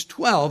Romans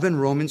 12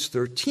 and Romans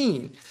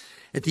 13.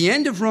 At the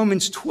end of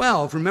Romans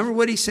 12, remember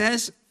what he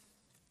says?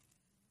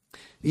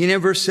 In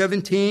verse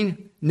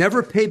 17,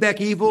 never pay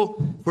back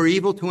evil for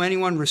evil to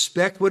anyone.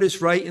 Respect what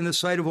is right in the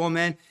sight of all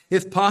men.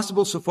 If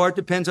possible, so far it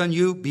depends on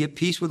you, be at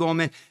peace with all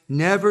men.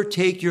 Never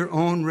take your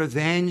own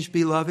revenge,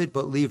 beloved,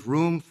 but leave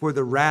room for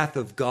the wrath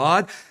of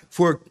God.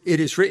 For it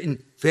is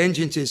written,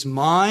 vengeance is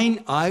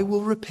mine, I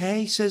will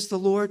repay, says the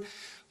Lord.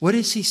 What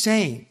is he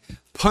saying?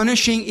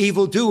 Punishing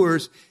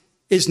evildoers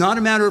is not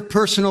a matter of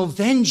personal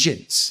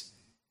vengeance.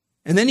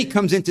 And then he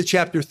comes into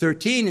chapter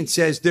 13 and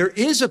says, there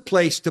is a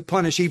place to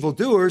punish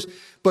evildoers,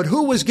 but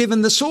who was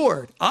given the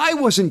sword? I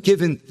wasn't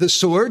given the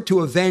sword to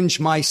avenge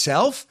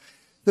myself.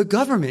 The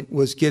government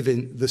was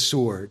given the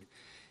sword.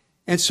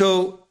 And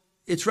so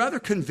it's rather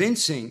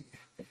convincing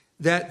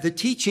that the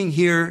teaching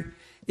here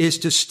is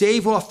to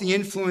stave off the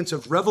influence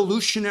of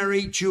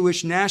revolutionary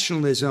Jewish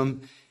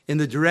nationalism in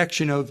the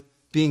direction of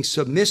being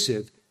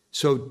submissive.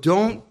 So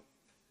don't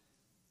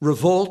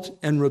revolt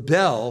and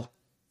rebel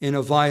in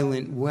a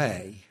violent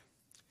way.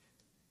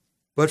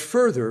 But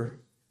further,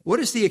 what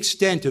is the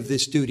extent of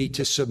this duty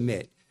to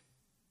submit?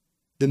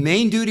 The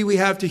main duty we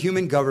have to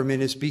human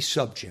government is be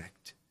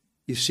subject.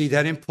 You see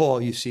that in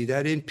Paul, you see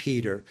that in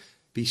Peter.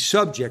 Be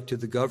subject to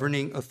the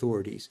governing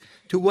authorities.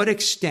 To what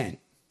extent?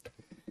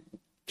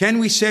 Can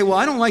we say, well,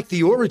 I don't like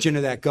the origin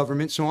of that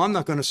government, so I'm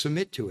not going to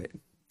submit to it.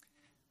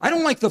 I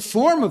don't like the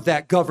form of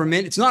that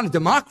government. It's not a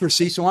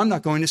democracy, so I'm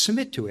not going to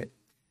submit to it.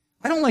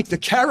 I don't like the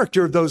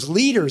character of those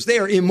leaders. They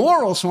are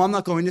immoral, so I'm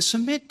not going to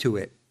submit to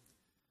it.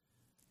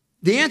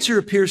 The answer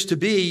appears to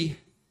be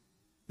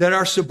that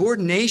our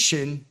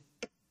subordination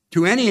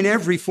to any and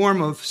every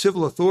form of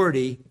civil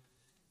authority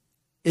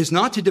is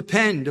not to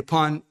depend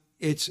upon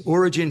its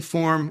origin,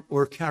 form,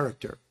 or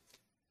character.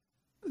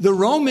 The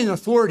Roman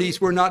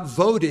authorities were not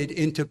voted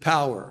into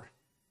power.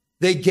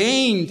 They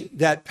gained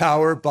that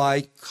power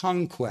by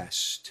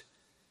conquest.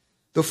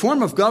 The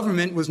form of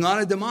government was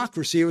not a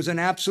democracy. It was an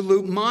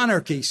absolute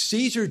monarchy.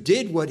 Caesar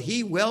did what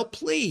he well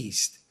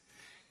pleased.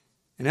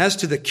 And as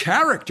to the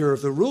character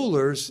of the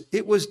rulers,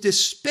 it was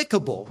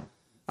despicable.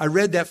 I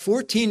read that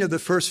 14 of the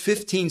first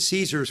 15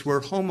 Caesars were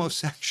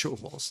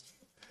homosexuals.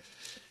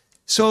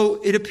 So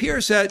it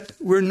appears that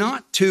we're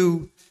not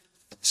to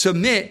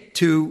submit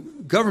to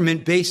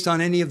government based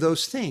on any of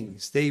those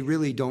things. They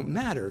really don't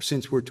matter,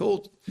 since we're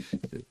told,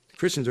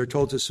 Christians are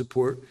told to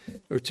support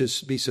or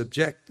to be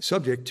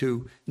subject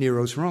to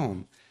Nero's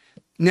Rome.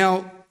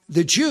 Now,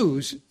 the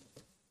Jews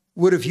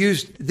would have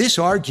used this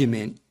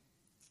argument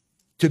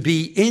to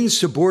be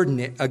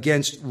insubordinate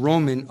against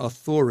Roman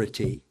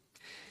authority.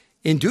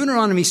 In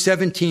Deuteronomy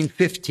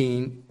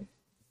 17:15,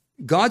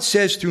 God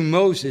says through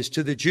Moses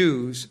to the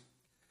Jews,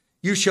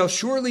 "You shall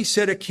surely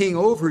set a king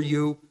over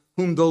you,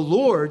 whom the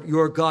Lord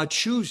your God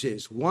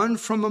chooses, one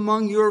from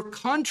among your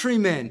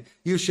countrymen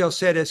you shall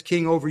set as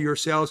king over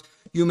yourselves.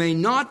 You may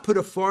not put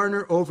a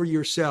foreigner over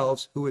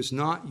yourselves who is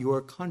not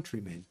your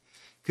countryman."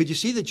 Could you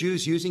see the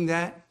Jews using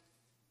that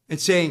and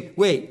saying,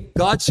 wait,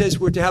 God says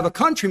we're to have a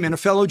countryman, a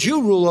fellow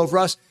Jew, rule over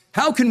us.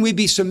 How can we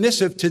be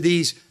submissive to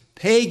these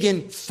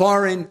pagan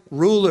foreign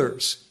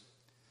rulers?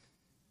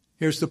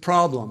 Here's the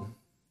problem.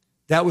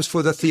 That was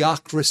for the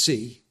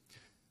theocracy.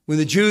 When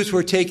the Jews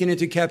were taken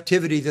into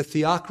captivity, the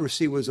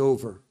theocracy was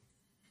over.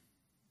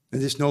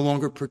 And this no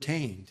longer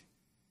pertained.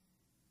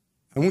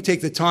 I won't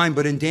take the time,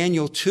 but in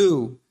Daniel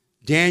 2,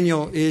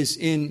 Daniel is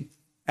in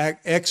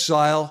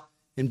exile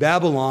in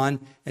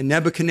Babylon, and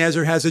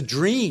Nebuchadnezzar has a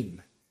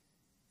dream.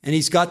 And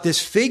he's got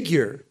this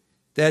figure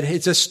that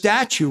it's a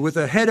statue with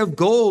a head of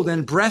gold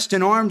and breast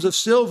and arms of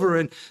silver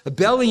and a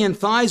belly and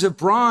thighs of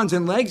bronze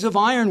and legs of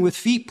iron with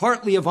feet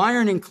partly of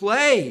iron and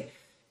clay.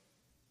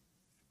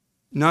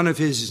 None of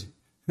his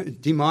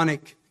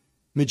demonic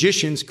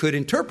magicians could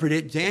interpret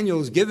it.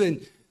 Daniel is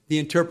given the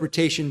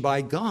interpretation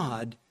by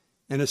God.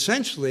 And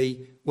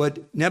essentially,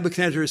 what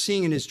Nebuchadnezzar is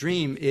seeing in his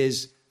dream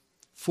is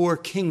 4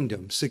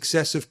 kingdoms,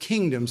 successive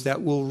kingdoms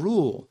that will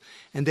rule.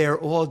 And they are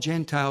all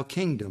Gentile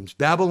kingdoms: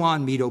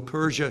 Babylon,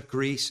 Medo-Persia,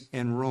 Greece,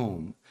 and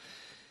Rome.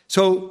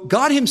 So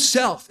God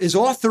himself is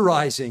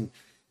authorizing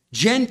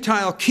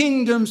Gentile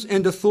kingdoms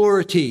and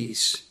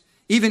authorities,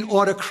 even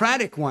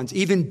autocratic ones,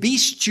 even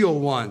bestial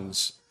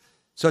ones,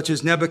 such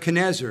as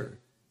Nebuchadnezzar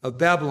of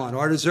Babylon,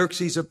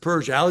 Artaxerxes of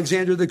Persia,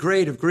 Alexander the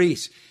Great of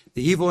Greece,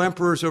 the evil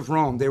emperors of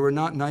Rome. They were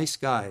not nice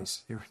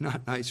guys. They were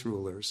not nice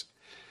rulers.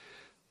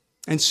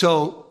 And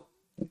so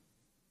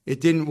it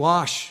didn't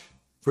wash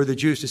for the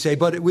Jews to say,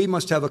 but we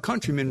must have a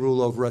countryman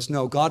rule over us.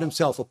 No, God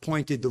himself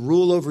appointed the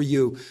rule over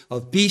you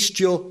of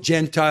bestial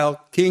Gentile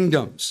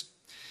kingdoms.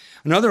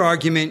 Another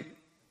argument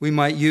we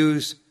might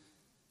use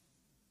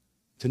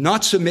to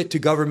not submit to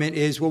government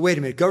is, well, wait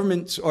a minute,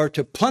 governments are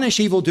to punish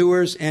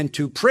evildoers and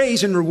to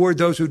praise and reward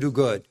those who do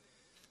good.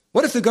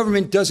 What if the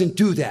government doesn't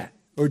do that,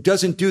 or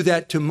doesn't do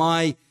that to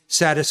my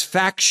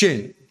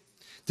satisfaction?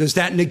 Does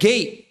that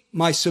negate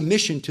my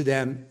submission to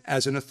them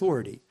as an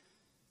authority?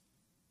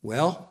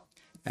 Well,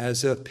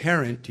 as a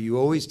parent, do you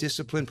always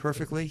discipline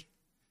perfectly?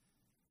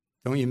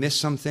 Don't you miss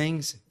some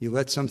things? You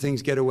let some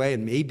things get away,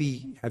 and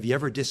maybe have you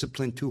ever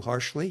disciplined too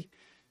harshly?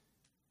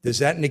 Does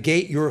that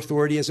negate your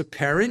authority as a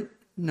parent?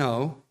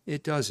 No,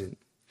 it doesn't.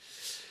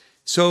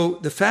 So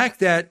the fact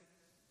that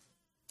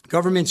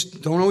governments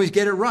don't always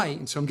get it right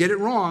and some get it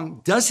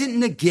wrong doesn't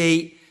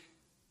negate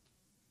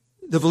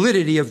the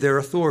validity of their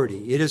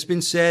authority. It has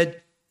been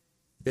said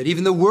that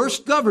even the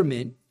worst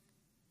government,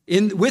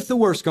 with the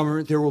worst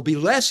government, there will be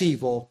less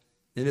evil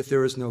than if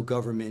there is no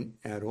government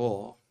at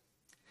all.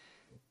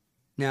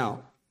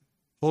 Now,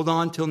 hold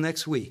on till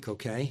next week,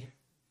 okay?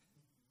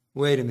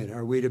 Wait a minute,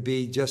 are we to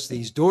be just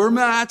these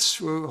doormats?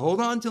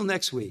 Hold on till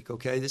next week,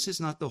 okay? This is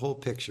not the whole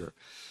picture.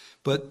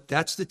 But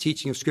that's the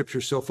teaching of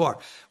Scripture so far.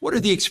 What are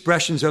the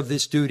expressions of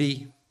this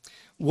duty?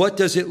 What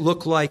does it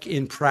look like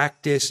in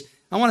practice?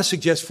 I want to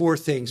suggest 4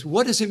 things.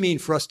 What does it mean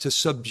for us to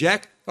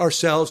subject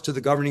ourselves to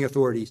the governing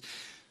authorities?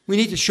 We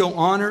need to show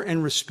honor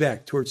and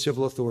respect towards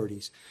civil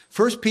authorities.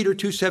 1 Peter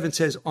 2:7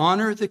 says,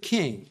 honor the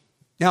king.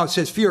 Now it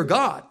says, fear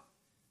God,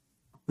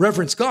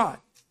 reverence God,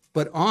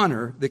 but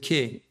honor the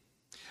king.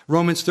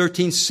 Romans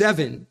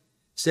 13:7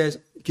 says,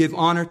 give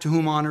honor to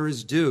whom honor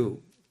is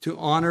due. To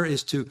honor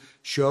is to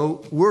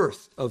show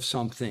worth of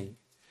something.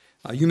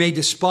 You may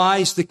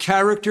despise the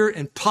character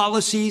and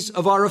policies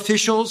of our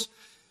officials,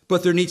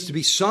 but there needs to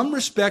be some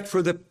respect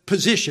for the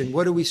position.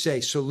 What do we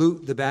say?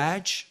 Salute the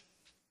badge.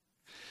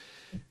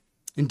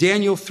 In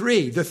Daniel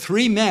 3, the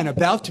 3 men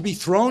about to be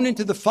thrown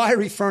into the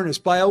fiery furnace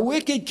by a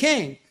wicked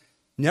king,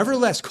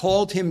 nevertheless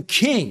called him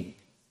king.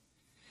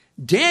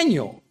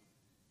 Daniel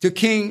to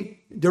King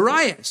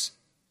Darius,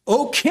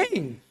 O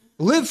king,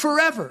 live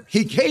forever.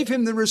 He gave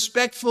him the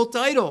respectful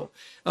title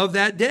of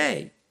that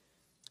day.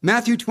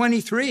 Matthew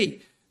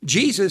 23,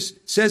 Jesus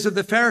says of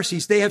the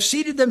Pharisees, they have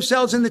seated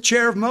themselves in the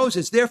chair of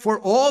Moses. Therefore,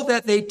 all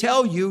that they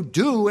tell you,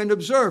 do and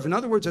observe. In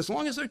other words, as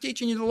long as they're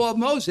teaching you the law of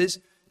Moses,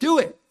 do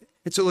it.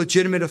 It's a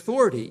legitimate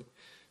authority.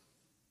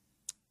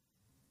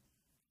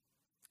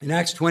 In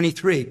Acts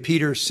 23,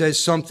 Peter says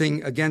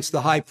something against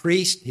the high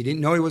priest. He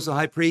didn't know he was the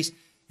high priest,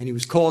 and he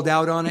was called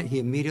out on it. He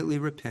immediately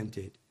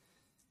repented.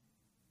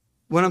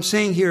 What I'm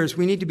saying here is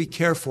we need to be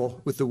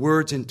careful with the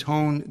words and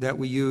tone that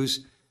we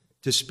use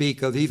to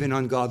speak of even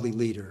ungodly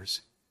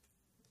leaders.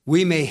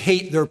 We may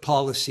hate their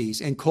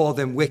policies and call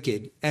them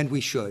wicked, and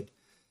we should.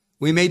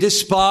 We may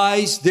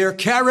despise their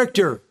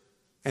character,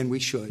 and we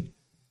should.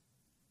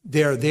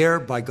 They're there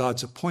by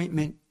God's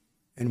appointment,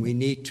 and we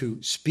need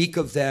to speak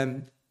of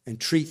them and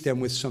treat them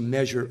with some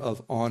measure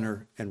of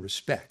honor and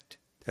respect.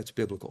 That's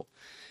biblical.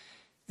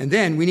 And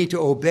then we need to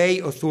obey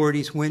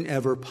authorities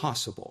whenever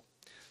possible.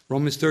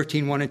 Romans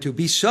 13, 1 and 2.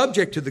 Be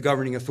subject to the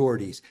governing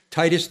authorities.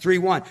 Titus 3,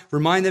 1.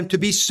 Remind them to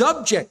be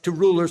subject to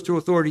rulers, to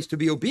authorities, to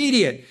be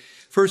obedient.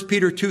 1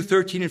 Peter 2,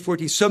 13 and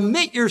 14.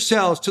 Submit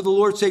yourselves to the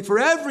Lord's sake to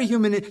every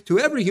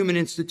human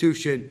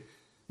institution,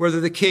 whether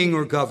the king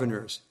or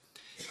governors.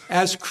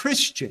 As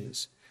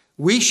Christians,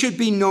 we should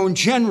be known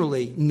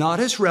generally not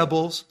as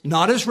rebels,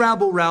 not as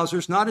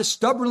rabble-rousers, not as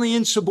stubbornly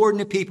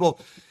insubordinate people,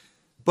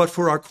 but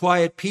for our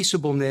quiet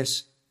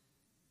peaceableness,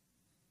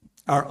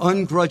 our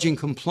ungrudging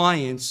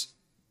compliance,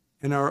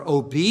 and our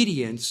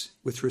obedience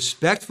with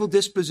respectful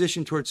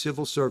disposition toward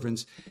civil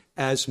servants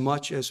as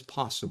much as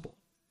possible.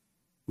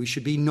 We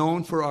should be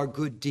known for our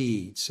good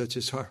deeds, such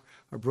as our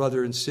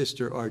brother and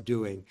sister are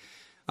doing.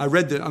 I'm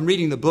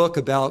reading the book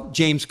about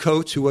James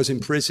Coates, who was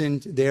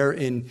imprisoned there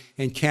in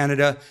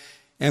Canada.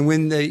 And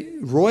when the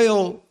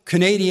Royal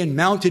Canadian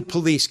Mounted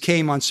Police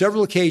came on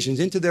several occasions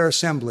into their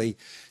assembly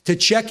to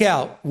check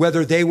out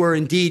whether they were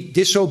indeed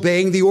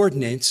disobeying the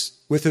ordinance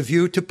with a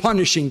view to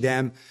punishing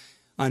them,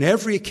 on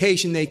every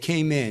occasion they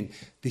came in,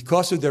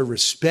 because of their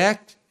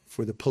respect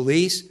for the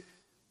police,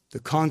 the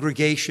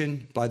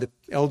congregation, by the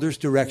elders'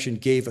 direction,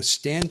 gave a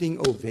standing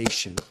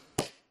ovation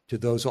to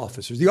those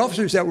officers. The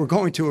officers that were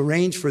going to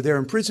arrange for their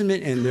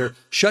imprisonment and their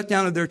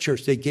shutdown of their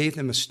church, they gave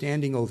them a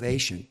standing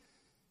ovation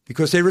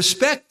because they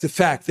respect the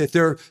fact that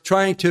they're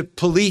trying to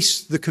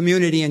police the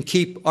community and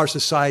keep our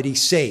society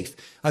safe.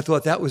 I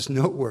thought that was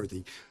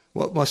noteworthy.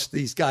 What must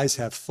these guys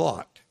have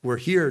thought? We're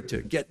here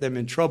to get them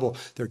in trouble.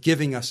 They're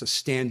giving us a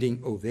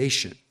standing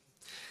ovation.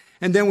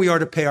 And then we are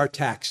to pay our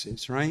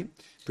taxes, right?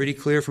 Pretty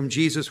clear from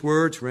Jesus'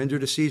 words, render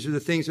to Caesar the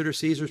things that are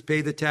Caesar's,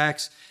 pay the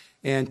tax.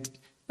 And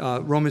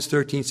Romans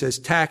 13 says,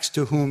 tax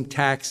to whom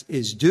tax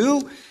is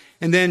due.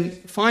 And then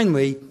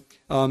finally,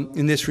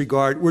 in this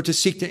regard, we're to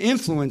seek to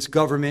influence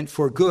government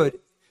for good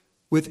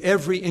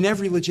in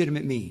every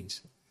legitimate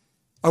means.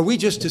 Are we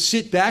just to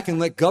sit back and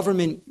let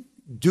government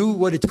do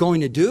what it's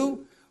going to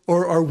do?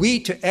 Or are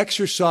we to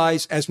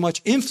exercise as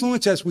much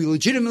influence as we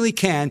legitimately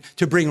can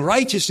to bring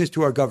righteousness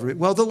to our government?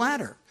 Well, the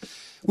latter.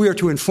 We are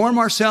to inform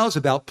ourselves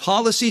about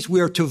policies.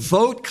 We are to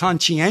vote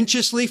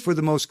conscientiously for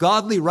the most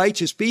godly,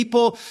 righteous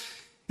people.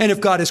 And if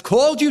God has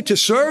called you to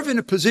serve in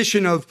a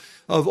position of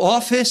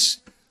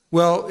office,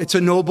 well, it's a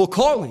noble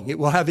calling. It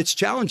will have its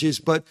challenges,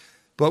 but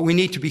we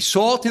need to be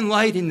salt and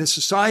light in the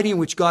society in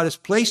which God has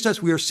placed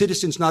us. We are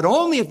citizens not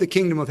only of the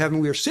kingdom of heaven,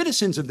 we are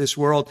citizens of this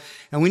world,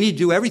 and we need to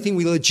do everything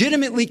we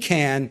legitimately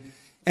can.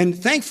 And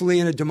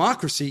thankfully, in a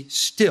democracy,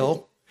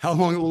 still, how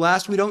long it will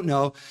last, we don't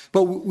know,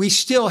 but we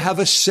still have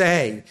a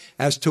say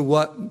as to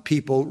what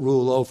people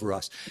rule over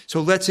us.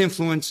 So let's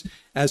influence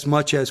as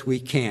much as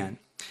we can.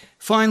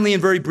 Finally,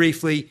 and very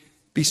briefly,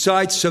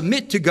 besides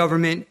submit to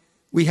government,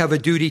 we have a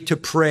duty to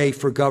pray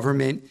for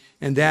government.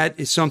 And that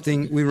is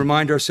something we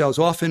remind ourselves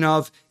often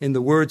of in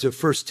the words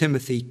of 1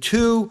 Timothy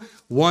 2,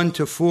 1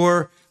 to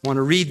 4. I want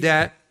to read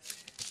that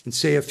and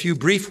say a few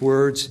brief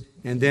words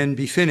and then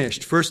be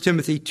finished. 1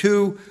 Timothy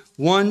 2,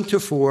 1 to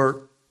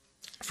 4.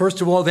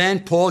 First of all, then,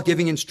 Paul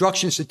giving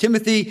instructions to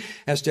Timothy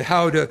as to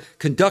how to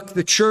conduct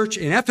the church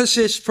in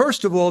Ephesus.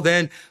 First of all,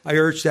 then, I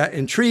urge that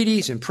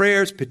entreaties and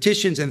prayers,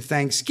 petitions and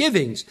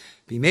thanksgivings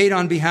be made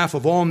on behalf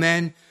of all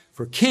men,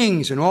 for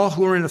kings and all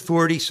who are in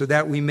authority, so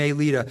that we may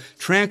lead a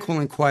tranquil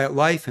and quiet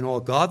life in all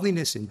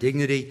godliness and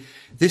dignity.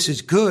 This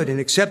is good and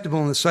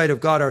acceptable in the sight of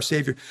God our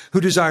Savior,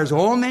 who desires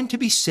all men to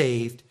be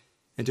saved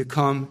and to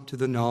come to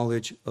the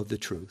knowledge of the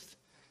truth.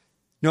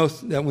 Note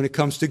that when it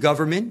comes to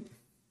government,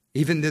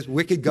 even this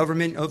wicked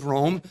government of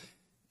Rome,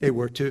 they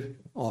were to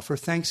offer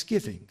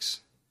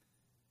thanksgivings.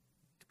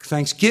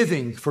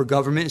 Thanksgiving for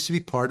government is to be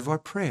part of our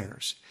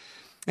prayers.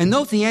 And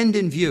note the end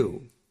in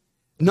view.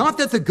 Not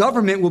that the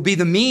government will be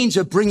the means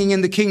of bringing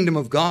in the kingdom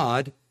of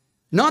God,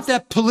 not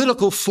that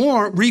political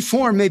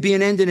reform may be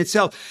an end in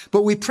itself,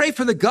 but we pray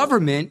for the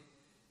government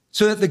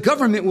so that the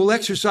government will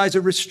exercise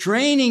a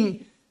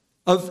restraining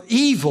of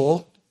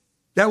evil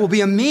that will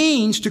be a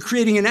means to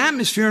creating an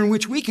atmosphere in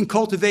which we can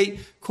cultivate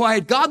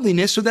quiet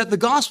godliness so that the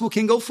gospel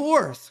can go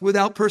forth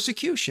without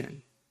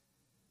persecution.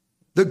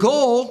 The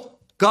goal,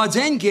 God's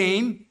end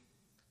game,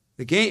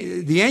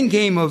 the end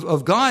game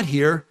of God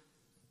here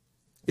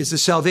is the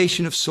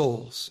salvation of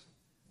souls.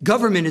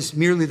 Government is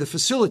merely the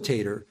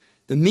facilitator,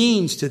 the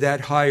means to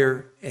that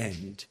higher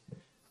end.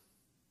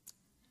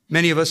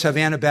 Many of us have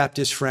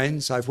Anabaptist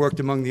friends. I've worked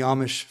among the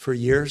Amish for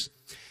years,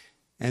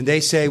 and they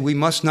say we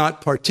must not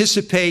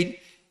participate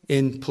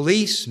in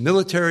police,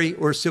 military,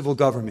 or civil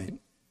government.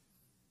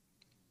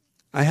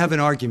 I have an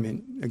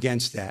argument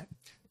against that.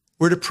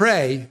 We're to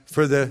pray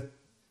for the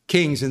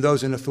kings and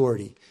those in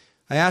authority.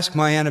 I asked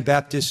my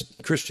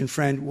Anabaptist Christian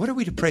friend, what are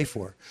we to pray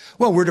for?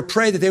 Well, we're to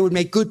pray that they would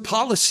make good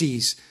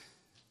policies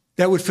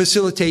that would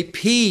facilitate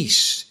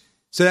peace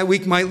so that we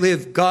might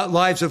live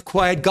lives of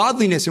quiet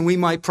godliness and we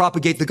might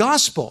propagate the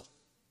gospel.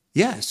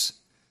 Yes.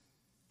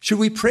 Should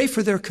we pray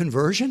for their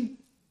conversion?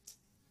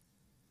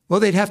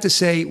 Well, they'd have to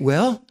say,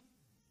 well,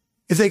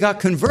 if they got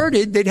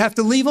converted, they'd have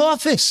to leave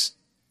office.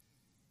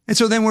 And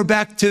so then we're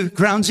back to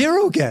ground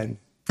zero again,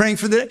 praying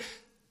for the...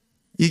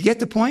 You get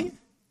the point?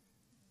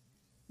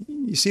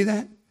 You see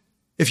that?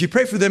 If you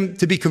pray for them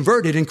to be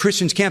converted and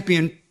Christians can't be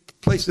in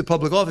place of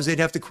public office, they'd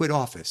have to quit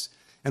office.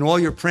 And all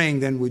your praying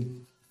then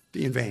would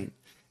be in vain.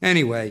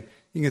 Anyway,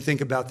 you can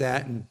think about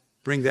that and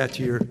bring that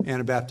to your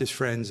Anabaptist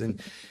friends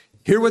and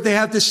hear what they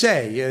have to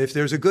say. If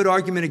there's a good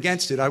argument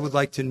against it, I would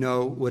like to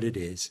know what it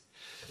is.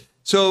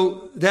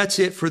 So that's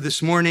it for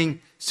this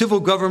morning. Civil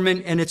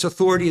government and its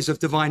authority is of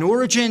divine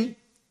origin.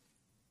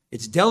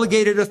 It's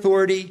delegated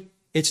authority.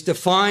 It's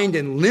defined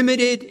and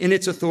limited in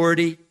its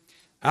authority.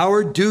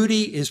 Our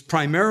duty is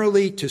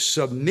primarily to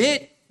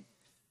submit.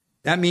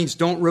 That means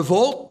don't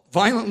revolt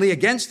violently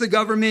against the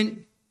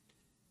government.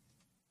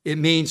 It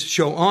means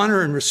show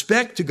honor and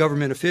respect to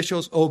government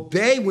officials.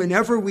 Obey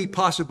whenever we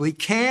possibly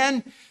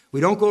can. We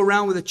don't go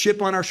around with a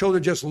chip on our shoulder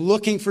just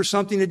looking for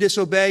something to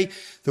disobey.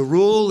 The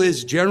rule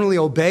is generally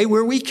obey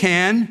where we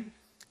can,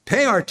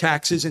 pay our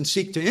taxes, and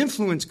seek to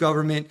influence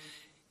government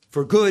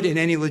for good in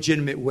any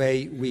legitimate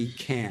way we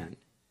can.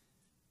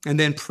 And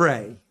then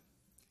pray.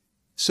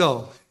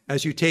 So,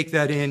 as you take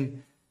that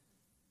in,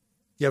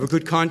 you have a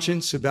good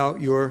conscience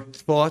about your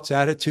thoughts,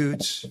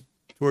 attitudes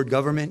toward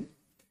government.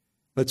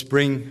 Let's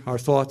bring our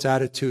thoughts,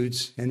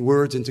 attitudes, and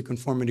words into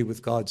conformity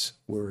with God's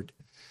word.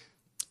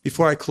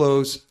 Before I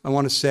close, I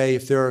want to say,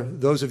 if there are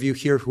those of you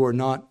here who are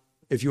not,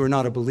 if you are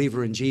not a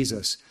believer in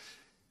Jesus,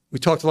 we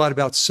talked a lot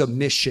about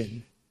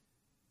submission.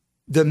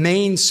 The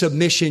main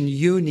submission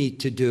you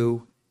need to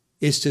do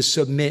is to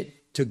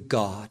submit to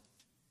God.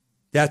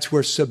 That's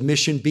where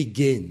submission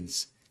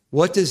begins.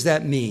 What does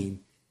that mean?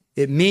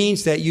 It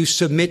means that you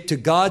submit to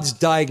God's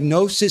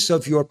diagnosis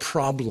of your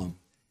problem.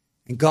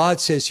 And God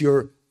says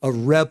you're a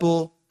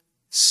rebel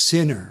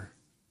sinner,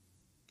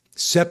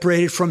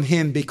 separated from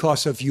him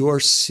because of your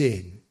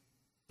sin.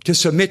 To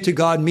submit to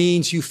God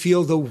means you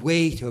feel the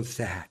weight of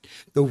that,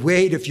 the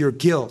weight of your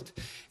guilt,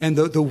 and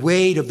the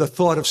weight of the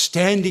thought of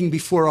standing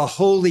before a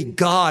holy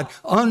God,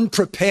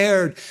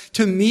 unprepared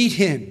to meet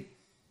him.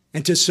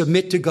 And to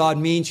submit to God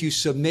means you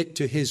submit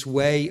to his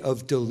way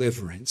of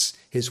deliverance,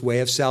 his way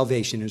of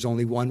salvation. There's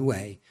only one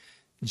way,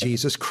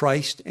 Jesus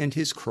Christ and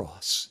his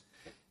cross.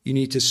 You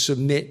need to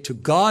submit to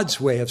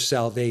God's way of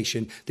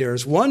salvation. There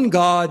is one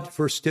God,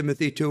 1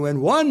 Timothy 2,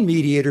 and one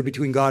mediator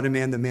between God and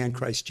man, the man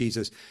Christ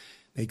Jesus.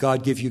 May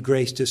God give you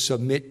grace to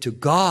submit to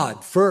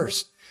God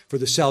first for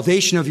the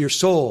salvation of your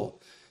soul.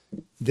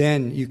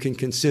 Then you can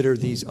consider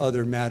these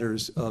other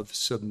matters of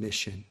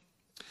submission.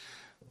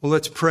 Well,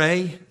 let's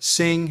pray,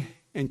 sing,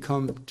 and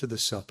come to the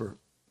supper.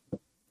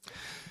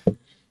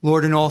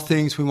 Lord, in all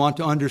things, we want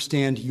to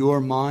understand your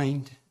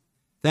mind.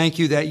 Thank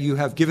you that you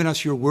have given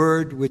us your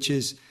word, which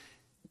is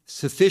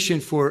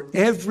sufficient for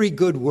every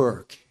good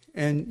work.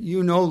 And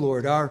you know,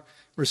 Lord, our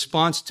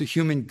response to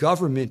human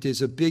government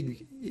is a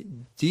big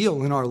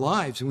deal in our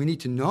lives, and we need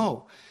to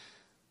know.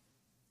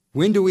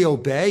 When do we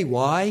obey?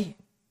 Why?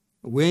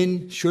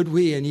 When should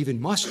we and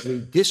even must we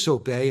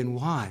disobey, and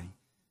why?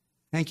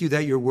 Thank you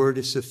that your word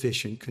is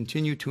sufficient.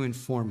 Continue to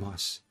inform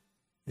us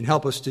and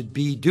help us to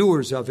be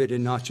doers of it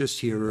and not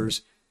just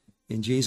hearers. In Jesus'